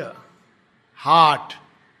is here. Heart,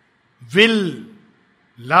 will,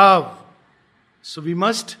 love. So we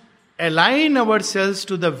must align ourselves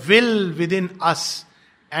to the will within us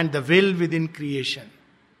and the will within creation.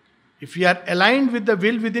 If we are aligned with the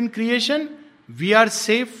will within creation, we are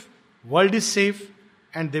safe, world is safe,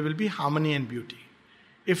 and there will be harmony and beauty.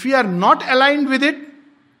 If we are not aligned with it,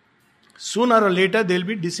 sooner or later there will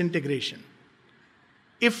be disintegration.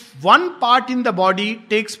 If one part in the body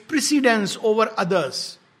takes precedence over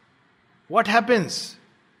others, what happens?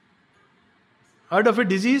 Heard of a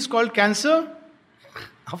disease called cancer?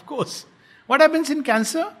 Of course. What happens in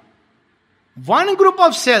cancer? One group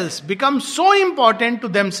of cells becomes so important to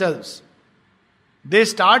themselves. They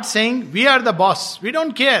start saying, we are the boss, we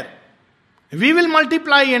don't care. We will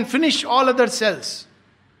multiply and finish all other cells.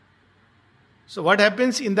 So what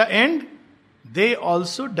happens in the end? They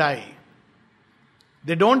also die.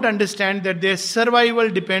 They don't understand that their survival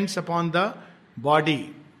depends upon the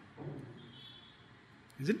body.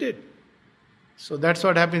 Isn't it? So that's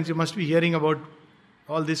what happens. You must be hearing about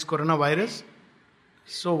all this coronavirus.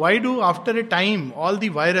 So why do after a time all the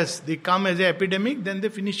virus, they come as an epidemic, then they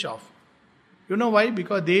finish off? You know why?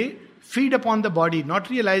 Because they feed upon the body, not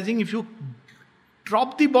realizing if you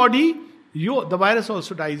drop the body, the virus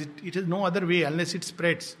also dies. It has no other way unless it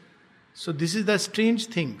spreads. So this is the strange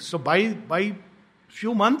thing. So by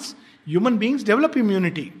few months, human beings develop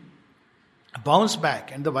immunity, bounce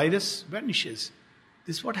back, and the virus vanishes.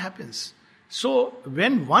 This is what happens. So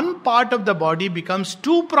when one part of the body becomes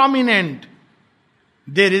too prominent,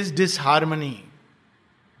 there is disharmony.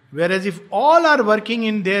 Whereas if all are working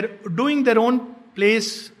in doing their own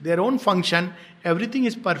place, their own function, everything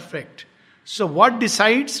is perfect. So what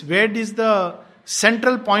decides where is the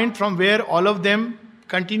central point from where all of them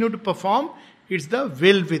continue to perform? It's the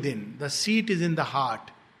will within. The seat is in the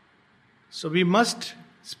heart. So we must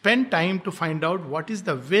spend time to find out what is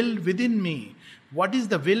the will within me. What is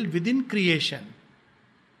the will within creation?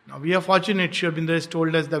 Now we are fortunate, Sri Aurobindo has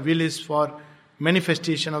told us the will is for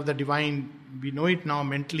manifestation of the divine. We know it now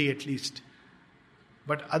mentally at least.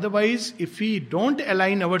 But otherwise, if we don't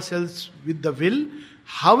align ourselves with the will,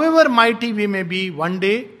 however mighty we may be, one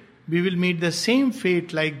day we will meet the same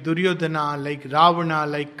fate like Duryodhana, like Ravana,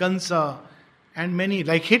 like Kansa, and many,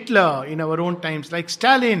 like Hitler in our own times, like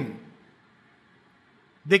Stalin.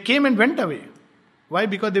 They came and went away. Why?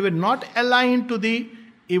 Because they were not aligned to the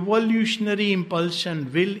evolutionary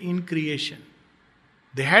impulsion, will in creation.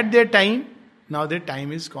 They had their time, now their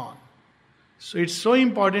time is gone. So it's so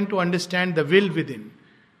important to understand the will within,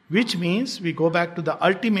 which means we go back to the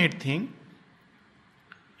ultimate thing.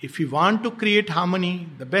 If we want to create harmony,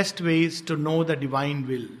 the best way is to know the divine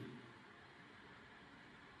will.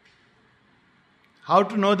 How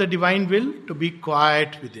to know the divine will? To be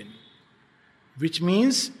quiet within. Which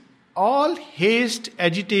means all haste,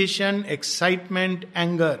 agitation, excitement,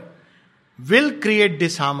 anger will create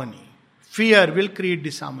disharmony. Fear will create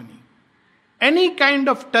disharmony. Any kind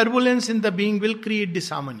of turbulence in the being will create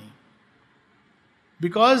disharmony.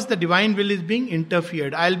 Because the divine will is being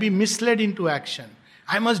interfered. I'll be misled into action.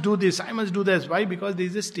 I must do this, I must do this. Why? Because there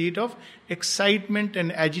is a state of excitement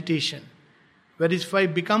and agitation. Whereas if I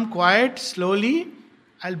become quiet, slowly,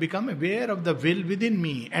 I'll become aware of the will within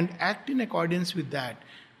me and act in accordance with that.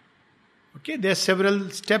 Okay, there are several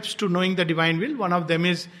steps to knowing the divine will. One of them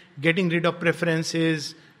is getting rid of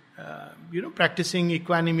preferences, practicing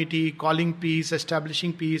equanimity, calling peace,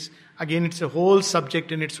 establishing peace. Again, it's a whole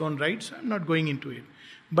subject in its own right, so I'm not going into it.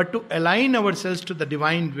 But to align ourselves to the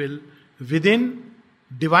divine will within,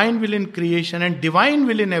 divine will in creation and divine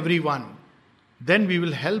will in everyone, then we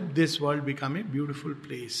will help this world become a beautiful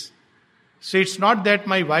place. So it's not that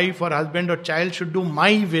my wife or husband or child should do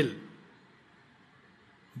my will,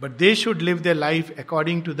 but they should live their life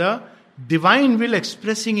according to the divine will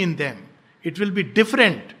expressing in them. It will be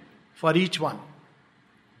different for each one.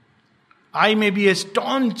 I may be a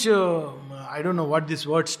staunch, I don't know what this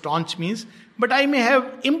word staunch means, but I may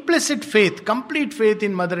have implicit faith, complete faith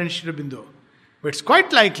in Mother and Sri Aurobindo. But it's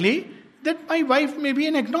quite likely that my wife may be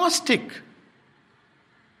an agnostic.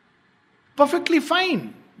 Perfectly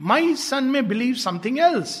fine. My son may believe something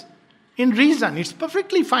else. In reason, it's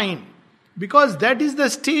perfectly fine. Because that is the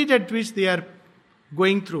stage at which they are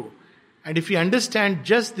going through. And if we understand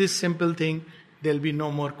just this simple thing, there'll be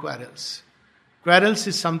no more quarrels. Quarrels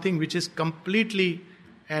is something which is completely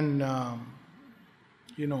and,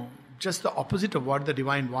 just the opposite of what the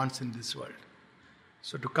divine wants in this world.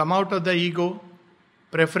 So to come out of the ego,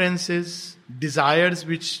 preferences, desires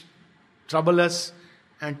which trouble us,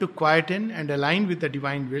 and to quieten and align with the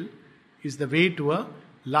divine will is the way to a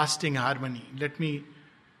lasting harmony. Let me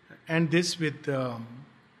end this with, that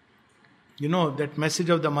message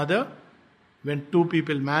of the mother when two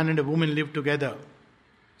people, man and a woman, live together.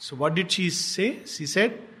 So what did she say? She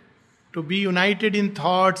said, to be united in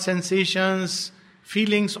thoughts, sensations,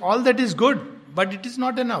 feelings, all that is good, but it is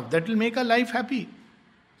not enough. That will make our life happy.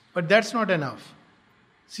 But that's not enough.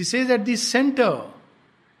 She says at the center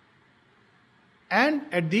and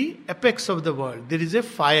at the apex of the world, there is a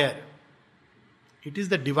fire. It is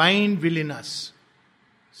the divine will in us.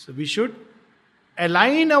 So we should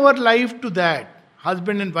align our life to that,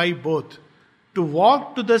 husband and wife both, to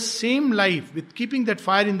walk to the same life with keeping that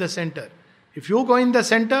fire in the center. If you go in the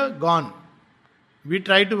center, gone. We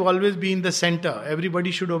try to always be in the center.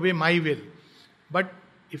 Everybody should obey my will. But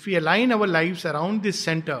if we align our lives around this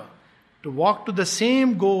center, to walk to the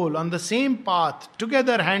same goal, on the same path,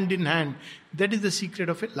 together hand in hand, that is the secret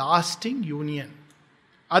of a lasting union.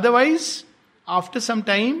 Otherwise, after some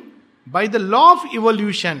time, by the law of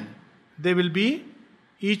evolution, they will be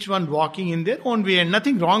each one walking in their own way, and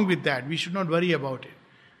nothing wrong with that. We should not worry about it.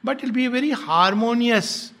 But it will be a very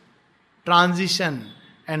harmonious transition,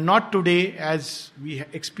 and not today as we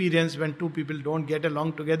experience when two people don't get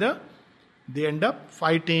along together. They end up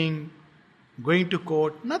fighting, going to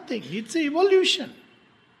court, nothing. It's an evolution.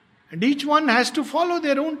 And each one has to follow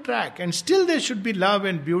their own track. And still there should be love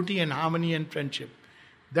and beauty and harmony and friendship.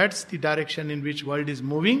 That's the direction in which world is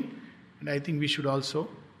moving. And I think we should also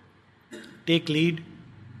take lead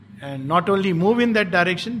and not only move in that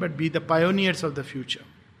direction, but be the pioneers of the future.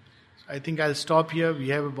 So I think I'll stop here. We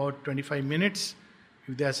have about 25 minutes.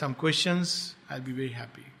 If there are some questions, I'll be very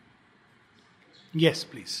happy. Yes,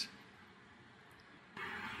 please.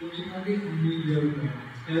 Particularly only your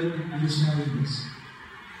help in understanding this.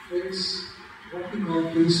 It's what we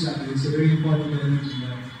call face value. It's a very important element in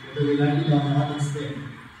life. Whether we like it or not, it's there.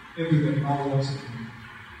 Everywhere, all walks of life.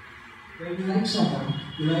 When we like someone,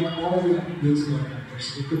 we like all the attributes about that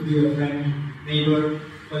person. It could be a friend, neighbor,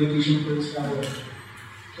 politician, police, whatever.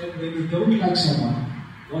 But when we don't like someone,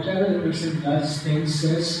 whatever the person does, thinks,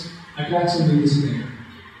 says, attracts and we display.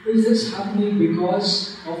 Is this happening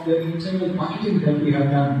because of the internal marketing that we have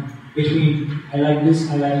done between I like this,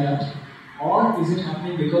 I like that? Or is it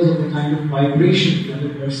happening because of the kind of vibration the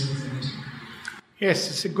other person is emitting? Yes,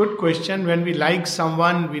 it's a good question. When we like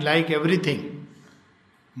someone, we like everything.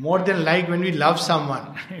 More than like when we love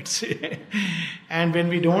someone. And when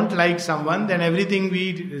we don't like someone, then everything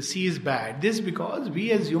we see is bad. This because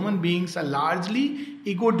we as human beings are largely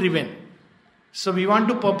ego-driven. So we want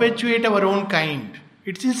to perpetuate our own kind.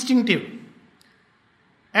 It's instinctive.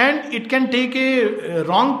 And it can take a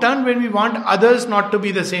wrong turn when we want others not to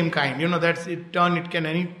be the same kind. That's a turn it can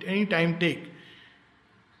any time take.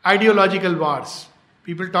 Ideological wars.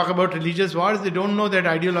 People talk about religious wars. They don't know that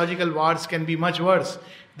ideological wars can be much worse.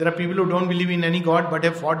 There are people who don't believe in any God but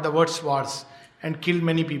have fought the worst wars and killed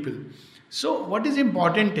many people. So what is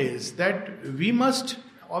important is that we must,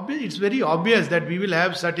 it's very obvious that we will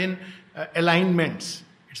have certain alignments.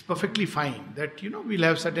 It's perfectly fine that, we'll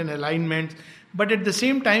have certain alignments. But at the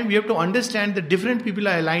same time, we have to understand that different people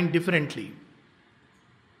are aligned differently.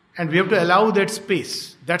 And we have to allow that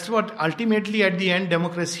space. That's what ultimately at the end,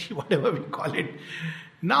 democracy, whatever we call it.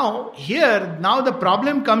 Now the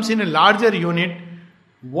problem comes in a larger unit.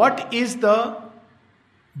 What is the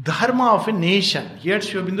dharma of a nation? Here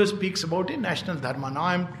Sri Aurobindo speaks about a national dharma. Now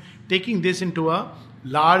I am taking this into a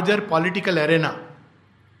larger political arena.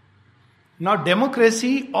 Now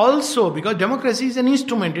democracy also, because democracy is an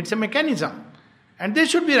instrument, it's a mechanism. And there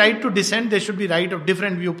should be right to dissent, there should be right of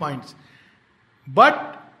different viewpoints.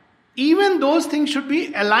 But even those things should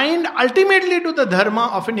be aligned ultimately to the dharma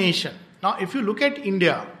of a nation. Now if you look at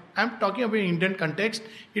India, I'm talking about an Indian context,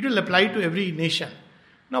 it will apply to every nation.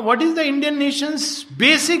 Now what is the Indian nation's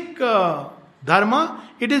basic dharma?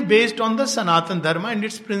 It is based on the Sanatan Dharma and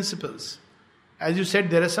its principles. As you said,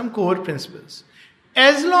 there are some core principles.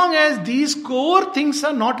 As long as these core things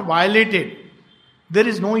are not violated, there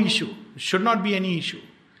is no issue. Should not be any issue.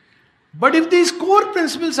 But if these core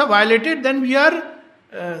principles are violated, then we are,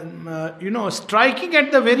 striking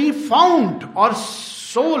at the very fount or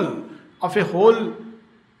soul of a whole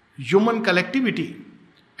human collectivity.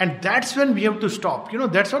 And that's when we have to stop.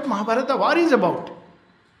 That's what Mahabharata war is about.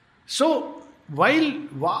 So, while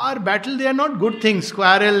war, battle, they are not good things.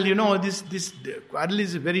 Quarrel, this quarrel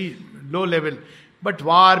is very low level. But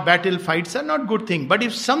war, battle, fights are not good thing. But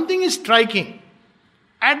if something is striking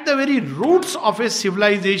at the very roots of a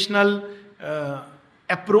civilizational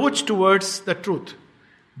approach towards the truth,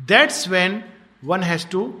 that's when one has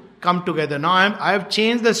to come together. Now I have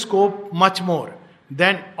changed the scope much more.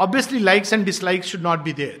 Then obviously likes and dislikes should not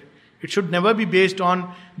be there. It should never be based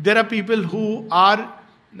on, there are people who are,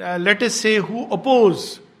 let us say, who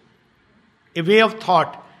oppose a way of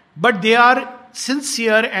thought, but they are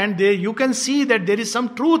sincere and you can see that there is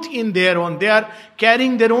some truth in their own. They are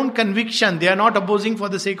carrying their own conviction. They are not opposing for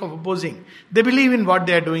the sake of opposing. They believe in what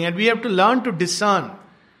they are doing, and we have to learn to discern.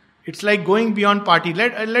 It's like going beyond party.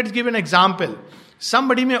 Let's give an example.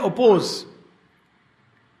 Somebody may oppose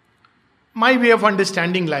my way of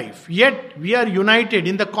understanding life, yet we are united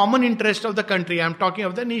in the common interest of the country. I am talking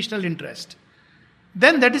of the national interest.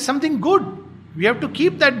 Then that is something good. We have to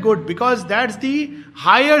keep that good, because that's the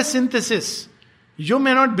higher synthesis. You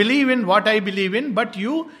may not believe in what I believe in, but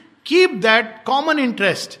you keep that common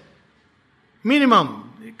interest. Minimum.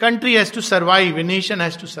 A country has to survive, a nation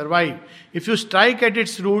has to survive. If you strike at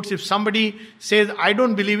its roots, if somebody says, I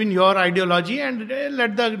don't believe in your ideology, and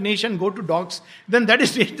let the nation go to dogs, then that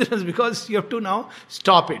is dangerous, because you have to now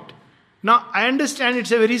stop it. Now, I understand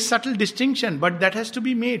it's a very subtle distinction, but that has to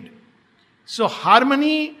be made. So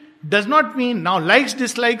harmony does not mean, now likes,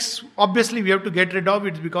 dislikes, obviously we have to get rid of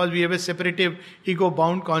it, because we have a separative,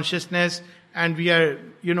 ego-bound consciousness, and we are,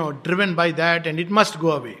 driven by that, and it must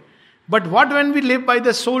go away. But what when we live by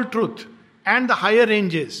the soul truth and the higher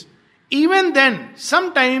ranges? Even then,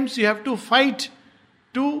 sometimes you have to fight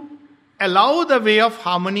to allow the way of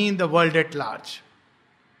harmony in the world at large.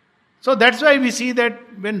 So that's why we see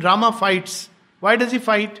that when Rama fights, why does he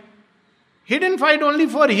fight? He didn't fight only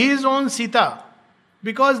for his own Sita,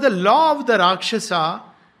 because the law of the Rakshasa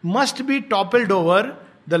must be toppled over,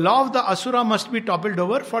 the law of the Asura must be toppled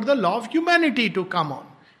over for the law of humanity to come on.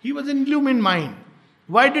 He was in illumined mind.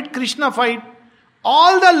 Why did Krishna fight?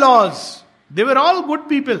 All the laws, they were all good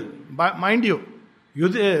people, mind you.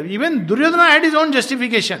 Even Duryodhana had his own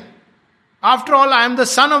justification. After all, I am the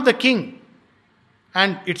son of the king.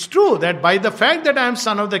 And it's true that by the fact that I am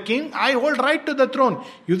son of the king, I hold right to the throne.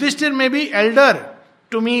 Yudhishthir may be elder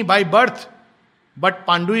to me by birth, but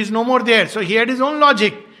Pandu is no more there. So he had his own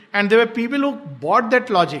logic. And there were people who bought that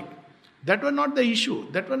logic. That was not the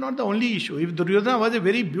issue. That was not the only issue. If Duryodhana was a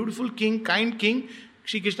very beautiful king, kind king,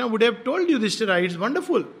 Shri Krishna would have told Yudhishthira, it's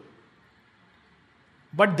wonderful.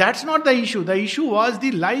 But that's not the issue. The issue was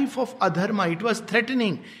the life of adharma. It was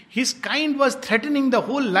threatening. His kind was threatening the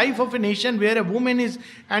whole life of a nation, where a woman is,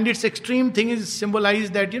 and its extreme thing is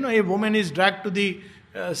symbolized that, a woman is dragged to the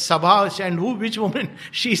sabha, and which woman?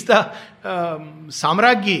 She's the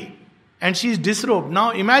Samragyi, and she's disrobed. Now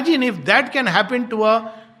imagine if that can happen to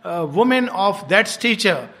a woman of that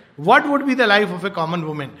stature. What would be the life of a common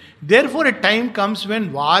woman? Therefore, a time comes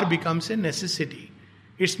when war becomes a necessity.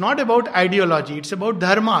 It's not about ideology, it's about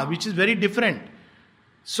dharma, which is very different.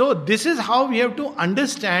 So this is how we have to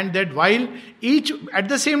understand that while at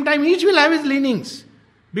the same time, each will have his leanings.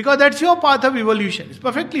 Because that's your path of evolution. It's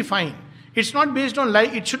perfectly fine. It's not based on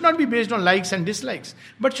it should not be based on likes and dislikes,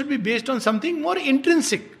 but should be based on something more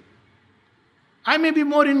intrinsic. I may be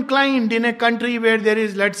more inclined in a country where there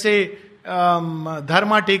is, let's say,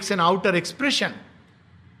 dharma takes an outer expression.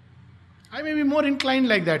 I may be more inclined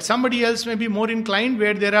like that. Somebody else may be more inclined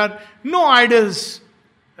where there are no idols.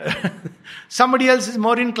 Somebody else is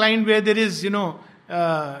more inclined where there is,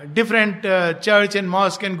 different church and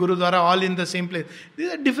mosque and gurudwara all in the same place.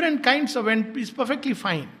 These are different kinds of, and it's perfectly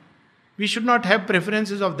fine. We should not have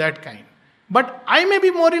preferences of that kind. But I may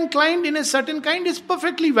be more inclined in a certain kind, it's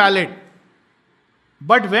perfectly valid.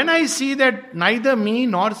 But when I see that neither me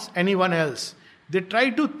nor anyone else, they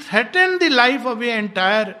try to threaten the life of the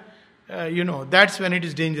entire, that's when it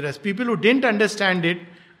is dangerous. People who didn't understand it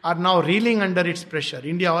are now reeling under its pressure.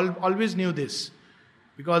 India always knew this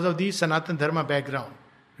because of the Sanatana Dharma background.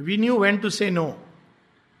 We knew when to say no.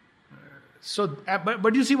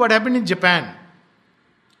 But you see what happened in Japan.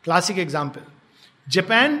 Classic example.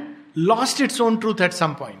 Japan lost its own truth at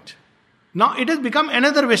some point. Now it has become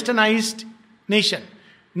another westernized nation.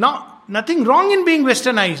 Now, nothing wrong in being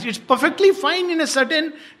westernized. It's perfectly fine in a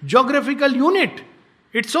certain geographical unit.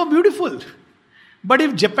 It's so beautiful. But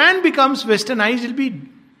if Japan becomes westernized, it will be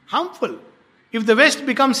harmful. If the West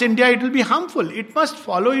becomes India, it will be harmful. It must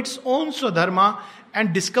follow its own Swadharma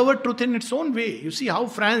and discover truth in its own way. You see how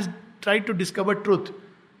France tried to discover truth.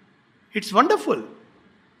 It's wonderful.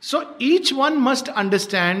 So each one must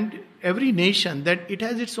understand, every nation, that it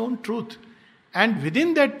has its own truth. And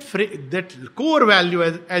within that core value,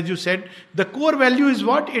 as you said, the core value is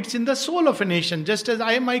what? It's in the soul of a nation, just as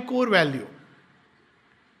I am my core value.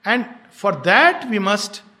 And for that we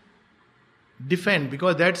must defend,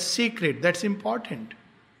 because that's sacred, that's important.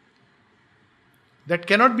 That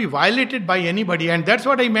cannot be violated by anybody. And that's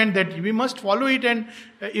what I meant, that we must follow it. And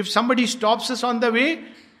if somebody stops us on the way,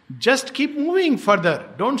 just keep moving further.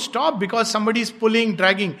 Don't stop because somebody is pulling,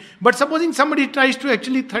 dragging. But supposing somebody tries to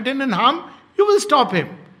actually threaten and harm, you will stop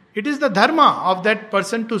him. It is the dharma of that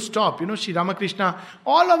person to stop. Sri Ramakrishna,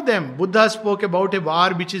 all of them, Buddha spoke about a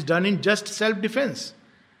war which is done in just self-defense.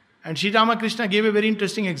 And Sri Ramakrishna gave a very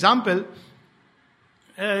interesting example.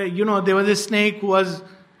 There was a snake who was,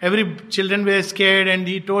 every children were scared, and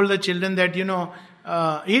he told the children that,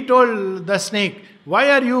 he told the snake,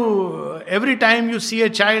 why are you, every time you see a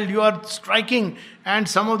child, you are striking, and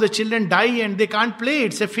some of the children die and they can't play,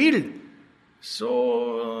 it's a field.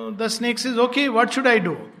 So the snake says, okay, what should I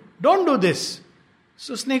do? Don't do this.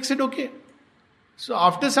 So snake said, okay. So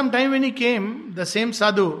after some time when he came, the same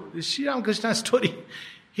sadhu, this Sri Ramakrishna's story,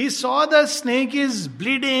 he saw the snake is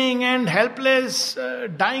bleeding and helpless,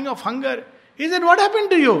 dying of hunger. He said, what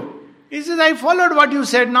happened to you? He says, I followed what you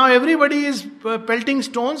said. Now everybody is pelting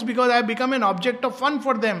stones because I have become an object of fun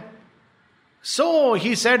for them. So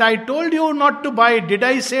he said, I told you not to bite. Did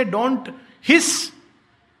I say don't hiss?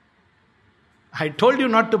 I told you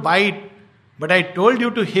not to bite, but I told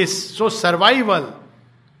you to hiss. So survival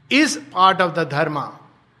is part of the dharma.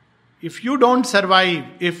 If you don't survive,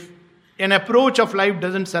 if an approach of life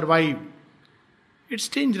doesn't survive, it's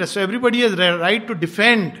dangerous. So everybody has the right to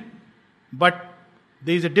defend. But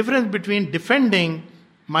there is a difference between defending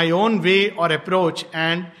my own way or approach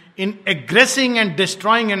and in aggressing and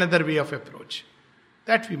destroying another way of approach.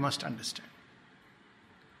 That we must understand.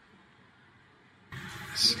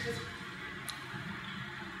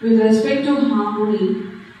 With respect to harmony,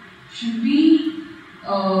 should we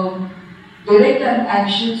direct our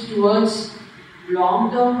actions towards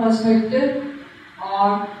long-term perspective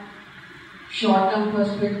or short-term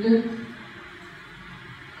perspective?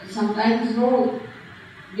 Sometimes,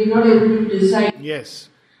 we're not able to decide. Yes.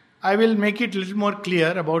 I will make it a little more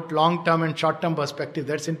clear about long-term and short-term perspective.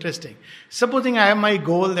 That's interesting. Supposing I have my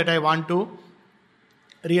goal that I want to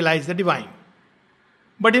realize the divine.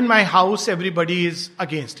 But in my house, everybody is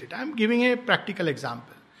against it. I'm giving a practical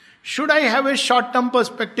example. Should I have a short-term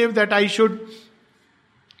perspective that I should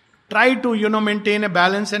try to, maintain a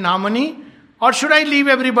balance and harmony? Or should I leave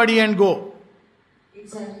everybody and go?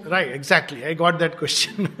 Exactly. Right, exactly. I got that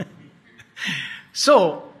question.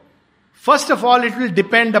 So, first of all, it will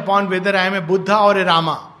depend upon whether I am a Buddha or a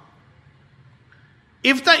Rama.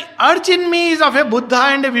 If the urge in me is of a Buddha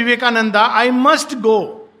and a Vivekananda, I must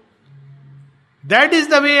go. That is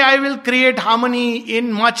the way I will create harmony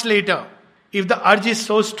in much later. If the urge is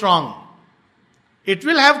so strong, it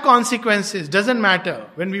will have consequences. Doesn't matter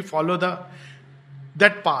when we follow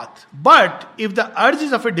that path. But if the urge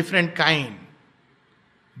is of a different kind,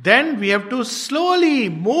 then we have to slowly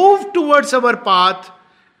move towards our path,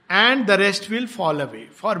 and the rest will fall away.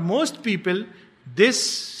 For most people, this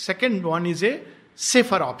second one is a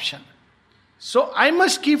safer option. So I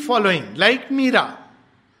must keep following, like Meera,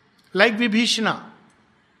 like Vibhishana.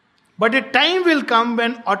 But a time will come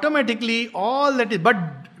when automatically all that is, but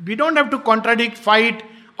we don't have to contradict, fight,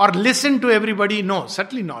 or listen to everybody. No,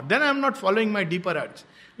 certainly not. Then I am not following my deeper urge.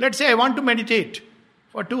 Let's say I want to meditate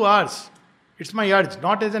for 2 hours. It's my urge,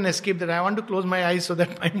 not as an escape that I want to close my eyes so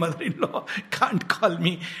that my mother-in-law can't call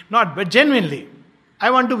me. Not, but genuinely.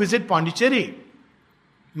 I want to visit Pondicherry.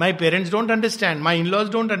 My parents don't understand. My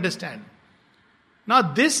in-laws don't understand. Now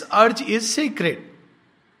this urge is sacred.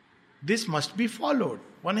 This must be followed.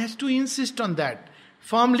 One has to insist on that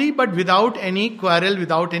firmly, but without any quarrel,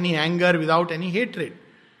 without any anger, without any hatred.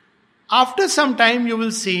 After some time you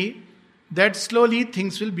will see that slowly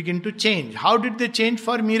things will begin to change. How did they change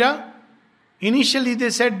for Meera? Initially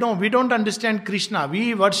they said, no, we don't understand Krishna.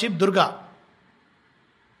 We worship Durga.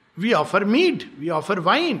 We offer mead. We offer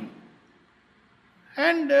wine.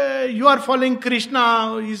 And you are following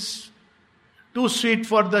Krishna, is too sweet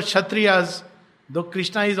for the Kshatriyas. Though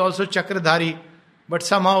Krishna is also Chakradhari. But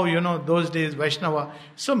somehow, those days, Vaishnava.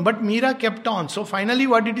 So, but Meera kept on. So finally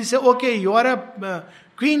what did he say? Okay, you are a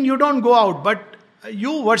queen, you don't go out, but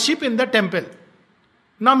you worship in the temple.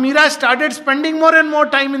 Now Meera started spending more and more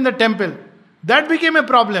time in the temple. That became a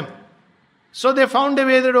problem. So they found a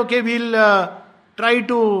way that, okay, we'll try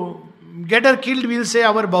to get her killed. We'll say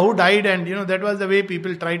our Bahu died, and that was the way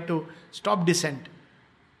people tried to stop dissent.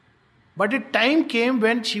 But a time came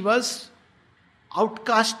when she was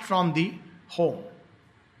outcast from the home.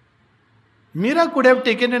 Mira could have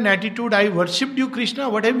taken an attitude, I worshipped you, Krishna,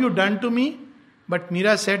 what have you done to me? But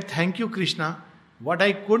Mira said, thank you, Krishna. What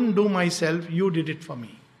I couldn't do myself, you did it for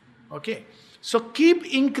me. Okay? So keep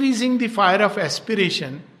increasing the fire of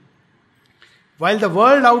aspiration while the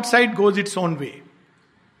world outside goes its own way.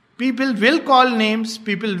 People will call names,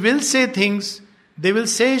 people will say things, they will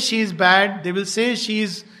say she is bad, they will say she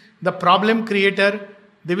is the problem creator,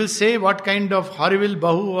 they will say what kind of horrible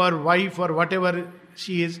bahu or wife or whatever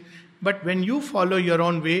she is. But when you follow your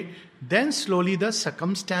own way, then slowly the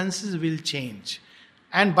circumstances will change.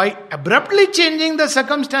 And by abruptly changing the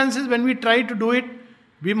circumstances, when we try to do it,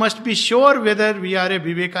 we must be sure whether we are a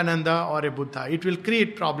Vivekananda or a Buddha. It will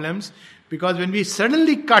create problems, because when we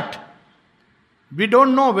suddenly cut, we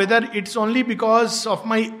don't know whether it's only because of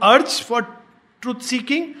my urge for truth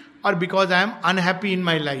seeking or because I am unhappy in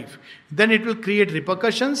my life. Then it will create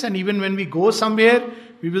repercussions, and even when we go somewhere,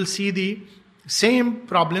 we will see the same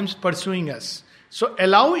problems pursuing us. So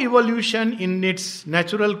allow evolution in its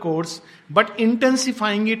natural course, but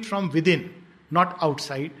intensifying it from within, not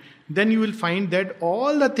outside. Then you will find that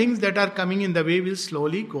all the things that are coming in the way will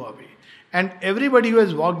slowly go away. And everybody who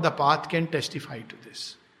has walked the path can testify to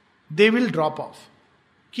this. They will drop off.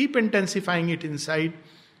 Keep intensifying it inside,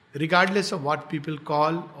 regardless of what people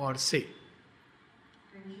call or say.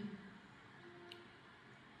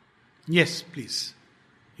 Yes, please.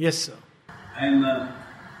 Yes, sir. I'm a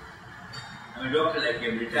doctor, like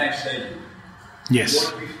a retired surgeon. Yes.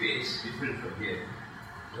 What we face different from here.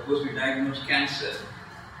 Suppose we diagnose cancer.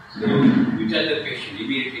 So we tell the patient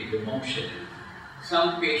immediately to home schedule.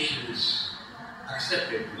 Some patients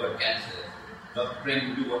accept it, got cancer. Doctor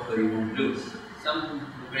trying to do whatever you want to do. Some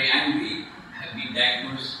who are very angry have been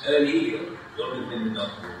diagnosed early or don't within the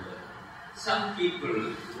doctor. Some people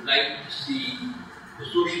would like to see the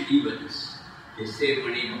social events. They save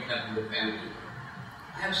money, what happened to the family.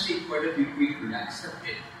 I have seen quite a few people accept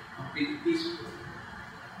it completely peacefully.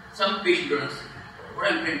 Some patients don't accept it.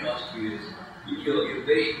 What I'm trying to ask you is, you're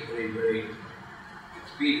very, very, very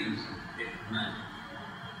experienced man.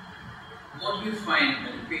 What do you find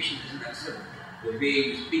when the patient doesn't accept the way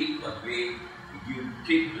you speak, or the way you give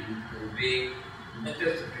treatment, the way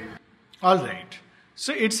methods of treatment? All right.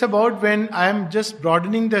 So it's about when I am just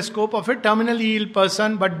broadening the scope of a terminally ill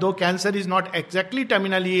person, but though cancer is not exactly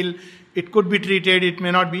terminally ill, it could be treated, it may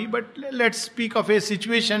not be. But let's speak of a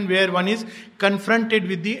situation where one is confronted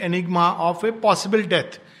with the enigma of a possible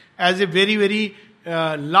death as a very, very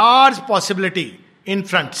large possibility in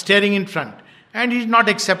front, staring in front. And he is not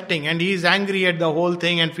accepting, and he is angry at the whole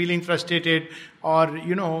thing and feeling frustrated, or,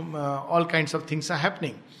 all kinds of things are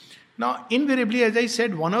happening. Now, invariably, as I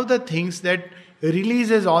said, one of the things that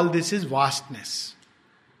releases all this is vastness.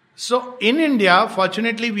 So in India,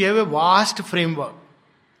 fortunately, we have a vast framework.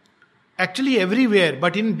 Actually everywhere,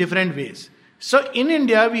 but in different ways. So in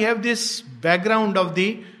India, we have this background of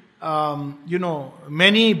the,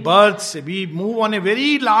 many births. We move on a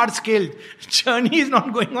very large scale. Journey is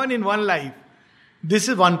not going on in one life. This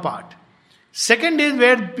is one part. Second is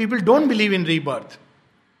where people don't believe in rebirth.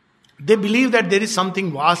 They believe that there is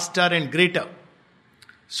something vaster and greater.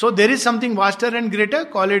 So there is something vaster and greater,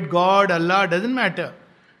 call it God, Allah, doesn't matter.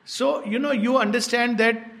 So, you understand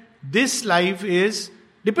that this life is,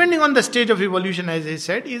 depending on the stage of evolution, as I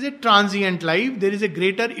said, is a transient life. There is a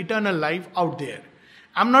greater eternal life out there.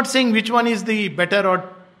 I'm not saying which one is the better or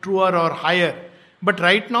truer or higher. But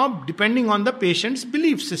right now, depending on the patient's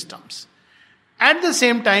belief systems. At the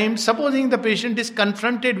same time, supposing the patient is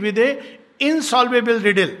confronted with a insolvable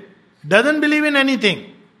riddle, doesn't believe in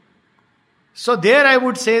anything. So there I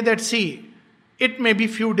would say that, see, it may be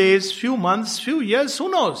few days, few months, few years, who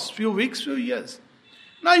knows, few weeks, few years.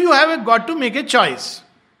 Now you have got to make a choice.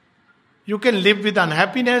 You can live with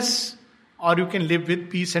unhappiness, or you can live with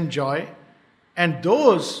peace and joy. And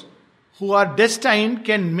those who are destined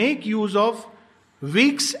can make use of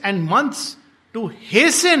weeks and months to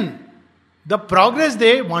hasten the progress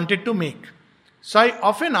they wanted to make. So I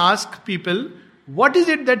often ask people, what is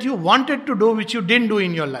it that you wanted to do which you didn't do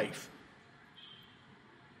in your life?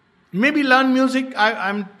 Maybe learn music.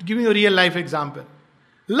 I'm giving you a real life example.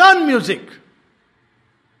 Learn music.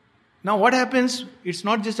 Now what happens? It's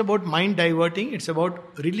not just about mind diverting. It's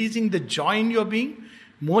about releasing the joy in your being.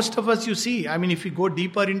 Most of us, you see, if we go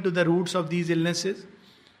deeper into the roots of these illnesses,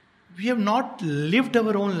 we have not lived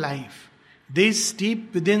our own life. There is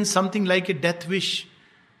deep within something like a death wish.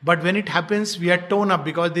 But when it happens, we are torn up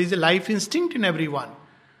because there is a life instinct in everyone.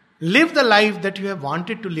 Live the life that you have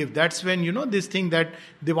wanted to live. That's when, this thing that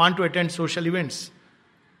they want to attend social events.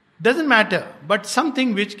 Doesn't matter, but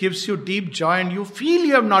something which gives you deep joy and you feel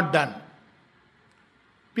you have not done.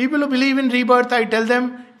 People who believe in rebirth, I tell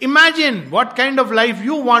them, Imagine what kind of life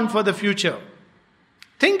you want for the future.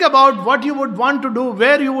 Think about what you would want to do,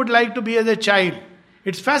 where you would like to be as a child.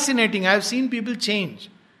 It's fascinating. I have seen people change.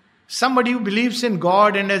 Somebody who believes in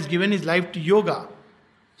God and has given his life to yoga.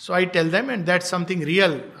 So I tell them, and that's something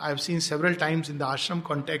real. I've seen several times in the ashram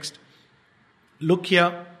context. Look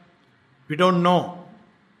here, we don't know.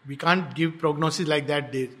 We can't give prognosis like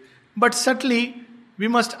that day. But subtly, we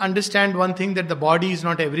must understand one thing, that the body is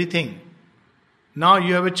not everything. Now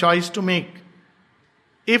you have a choice to make.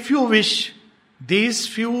 If you wish, these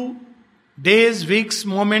few days, weeks,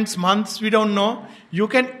 moments, months, we don't know, you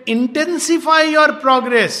can intensify your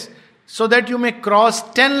progress so that you may cross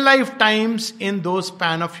 10 lifetimes in those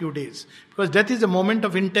span of few days. Because death is a moment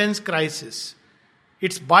of intense crisis.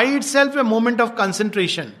 It's by itself a moment of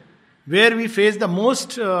concentration where we face the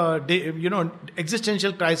most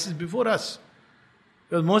existential crisis before us.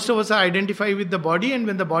 Because most of us are identified with the body, and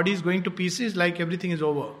when the body is going to pieces, like everything is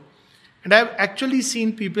over. And I've actually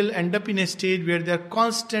seen people end up in a stage where they're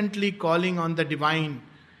constantly calling on the divine,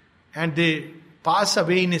 and they pass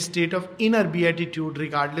away in a state of inner beatitude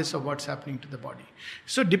regardless of what's happening to the body.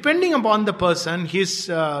 So depending upon the person, his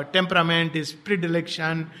temperament, his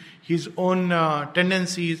predilection, his own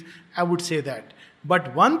tendencies, I would say that.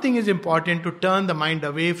 But one thing is important, to turn the mind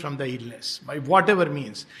away from the illness by whatever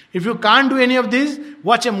means. If you can't do any of this,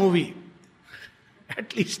 watch a movie.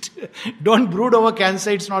 At least don't brood over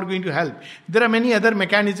cancer, it's not going to help. There are many other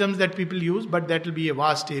mechanisms that people use, but that will be a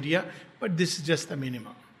vast area. But this is just the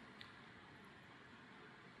minimum.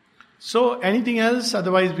 So anything else?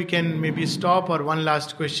 Otherwise we can maybe stop, or one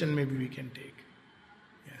last question maybe we can take.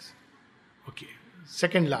 Yes. Okay.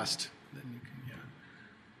 Second last. Then you can,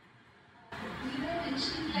 You were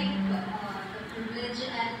mentioning the privilege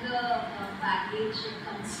and the baggage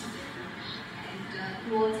comes together. And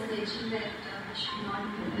you also mentioned that we should not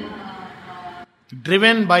be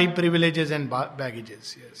driven by privileges and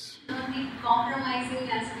baggages, yes. should not be compromising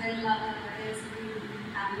as well as we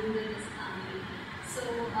having with this family. So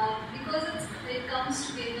because it comes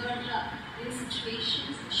together in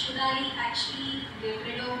situations, should I actually get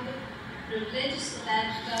rid of the privilege so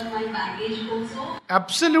that my baggage goes off?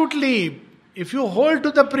 Absolutely. If you hold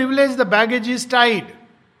to the privilege, the baggage is tied.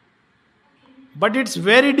 But it's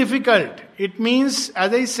very difficult. It means,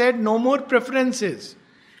 as I said, no more preferences.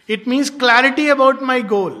 It means clarity about my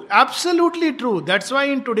goal. Absolutely true. That's why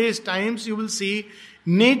in today's times you will see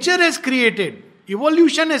nature has created,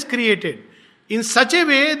 evolution has created in such a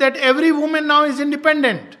way that every woman now is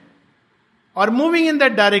independent or moving in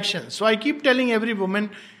that direction. So I keep telling every woman,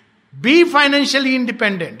 be financially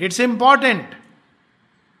independent. It's important.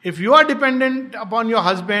 If you are dependent upon your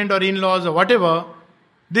husband or in-laws or whatever,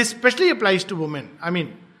 this especially applies to women. I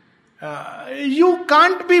mean, you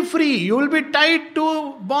can't be free. You will be tied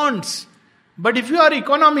to bonds. But if you are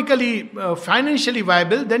economically, financially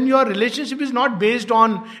viable, then your relationship is not based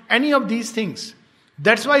on any of these things.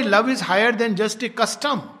 That's why love is higher than just a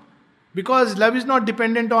custom. Because love is not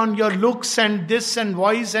dependent on your looks and this and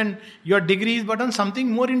voice and your degrees, but on something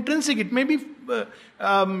more intrinsic. It may be,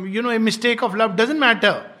 a mistake of love. Doesn't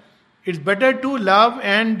matter. It's better to love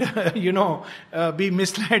and, be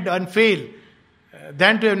misled and fail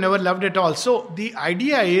than to have never loved at all. So the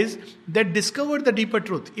idea is that discover the deeper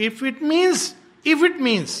truth. If it means,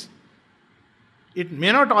 it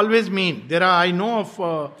may not always mean. I know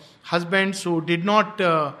of husbands who did not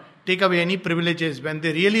take away any privileges when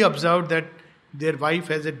they really observed that their wife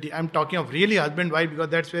has I'm talking of really husband-wife because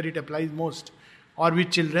that's where it applies most. Or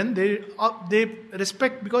with children, they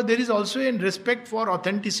respect, because there is also a respect for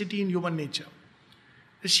authenticity in human nature.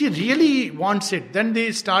 She really wants it, then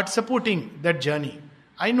they start supporting that journey.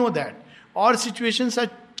 I know that. Or situations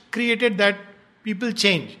are created that people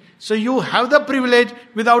change. So you have the privilege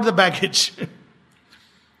without the baggage.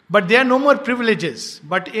 But there are no more privileges.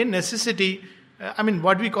 But in necessity,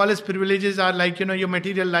 what we call as privileges are like, your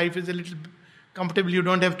material life is a little comfortable, you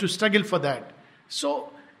don't have to struggle for that. So,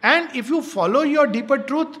 and if you follow your deeper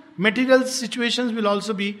truth, material situations will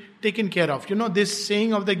also be taken care of. This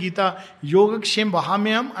saying of the Gita, Yogakshem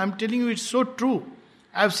Bahamyam, I'm telling you it's so true.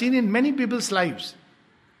 I've seen in many people's lives.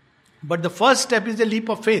 But the first step is the leap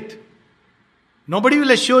of faith. Nobody will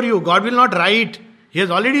assure you, God will not write. He has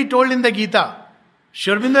already told in the Gita.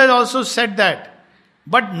 Sri Aurobindo has also said that.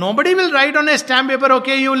 But nobody will write on a stamp paper,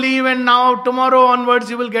 okay, you leave and now tomorrow onwards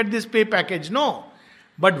you will get this pay package. No.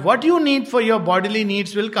 But what you need for your bodily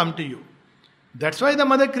needs will come to you. That's why the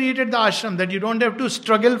mother created the ashram, that you don't have to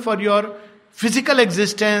struggle for your physical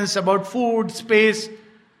existence, about food, space.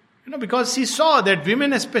 Because she saw that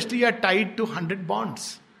women especially are tied to 100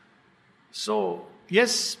 bonds. So,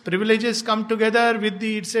 yes, privileges come together with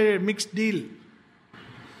it's a mixed deal.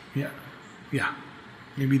 Yeah.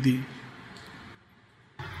 Maybe the.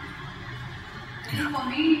 For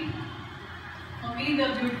me, the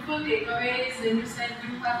beautiful takeaway is when you said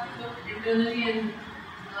you have to look internally and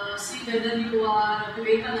see whether you are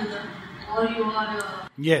Vivekananda or you are.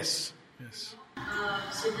 Yes.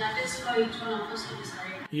 So that is for each one of us to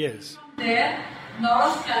decide. Yes. From there, a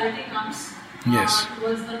lot of clarity comes Yes.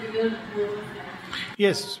 towards the bigger goal of life.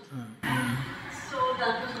 Yes. So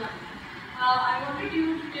that was one. I wanted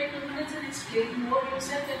you to take 2 minutes and explain more. You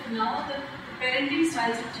said that now the parenting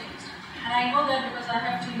styles have changed. And I know that because I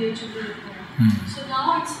have teenage children at home. So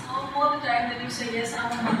now it's no more the time that you say, yes,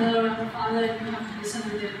 I'm a mother or I'm a father, and you have to listen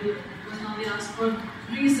to their view. Because now they ask for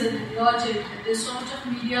reason and logic, and there's so much of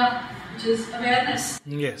media which is awareness.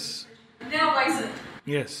 Yes. And they are wiser.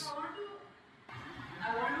 Yes. So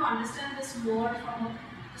I want to understand this more from a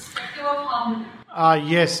perspective of harmony.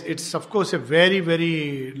 Yes, it's of course a very,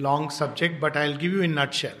 very long subject, but I'll give you in a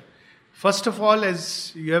nutshell. First of all,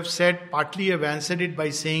 as you have said, partly you have answered it by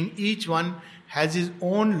saying each one has his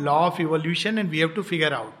own law of evolution and we have to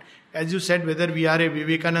figure out. As you said, whether we are a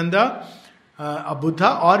Vivekananda, a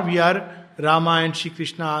Buddha, or we are Rama and Shri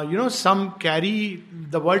Krishna. Some carry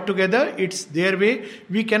the world together. It's their way.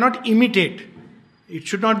 We cannot imitate. It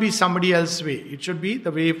should not be somebody else's way. It should be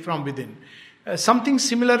the way from within. Something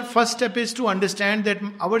similar, first step is to understand that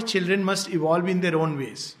our children must evolve in their own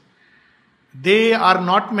ways. They are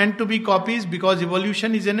not meant to be copies because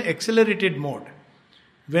evolution is an accelerated mode.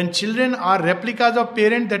 When children are replicas of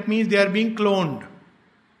parents, that means they are being cloned.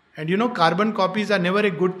 And carbon copies are never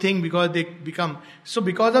a good thing because they become... So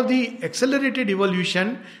because of the accelerated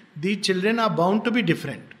evolution, the children are bound to be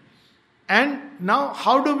different. And now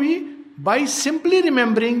how do we? By simply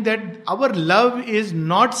remembering that our love is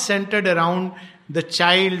not centered around the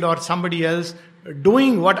child or somebody else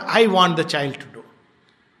doing what I want the child to do.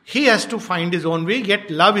 He has to find his own way, yet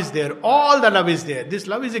love is there. All the love is there. This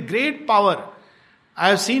love is a great power. I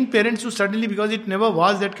have seen parents who suddenly, because it never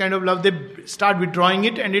was that kind of love, they start withdrawing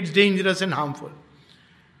it and it's dangerous and harmful.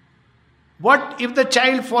 What if the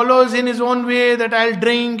child follows in his own way that I'll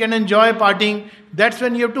drink and enjoy partying? That's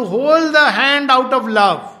when you have to hold the hand out of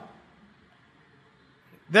love.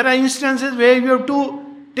 There are instances where you have to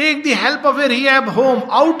take the help of a rehab home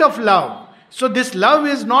out of love. So this love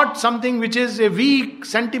is not something which is a weak,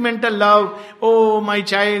 sentimental love. Oh, my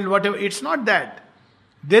child, whatever. It's not that.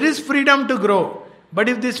 There is freedom to grow. But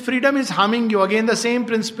if this freedom is harming you, again the same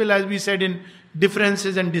principle as we said in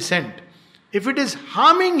differences and dissent. If it is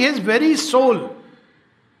harming his very soul,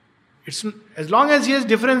 it's as long as he has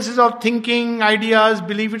differences of thinking, ideas,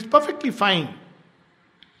 belief, it's perfectly fine.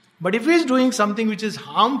 But if he is doing something which is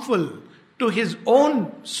harmful to his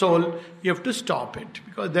own soul, you have to stop it.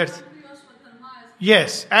 Because that's...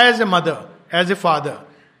 Yes, as a mother, as a father.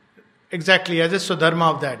 Exactly, as a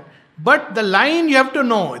Swadharma of that. But the line you have to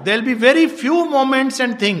know, there will be very few moments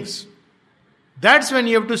and things. That's when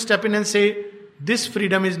you have to step in and say, this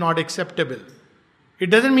freedom is not acceptable.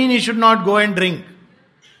 It doesn't mean he should not go and drink.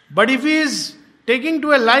 But if he is taking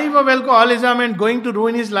to a life of alcoholism and going to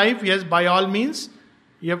ruin his life, yes, by all means,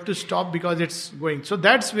 you have to stop because it's going. So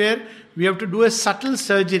that's where we have to do a subtle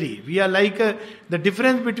surgery. We are like the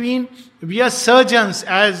difference between, we are surgeons,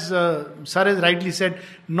 as Sir has rightly said,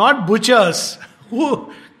 not butchers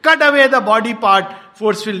who cut away the body part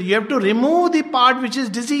forcefully. You have to remove the part which is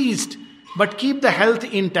diseased, but keep the health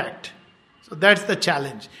intact. So that's the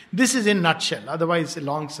challenge. This is in a nutshell, otherwise a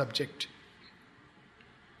long subject.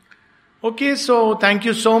 Okay, so thank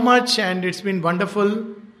you so much and it's been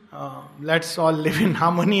wonderful. Let's all live in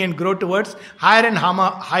harmony and grow towards higher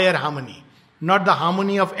harmony. Not the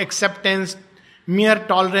harmony of acceptance, mere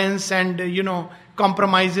tolerance and,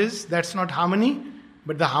 compromises. That's not harmony,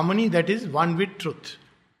 but the harmony that is one with truth.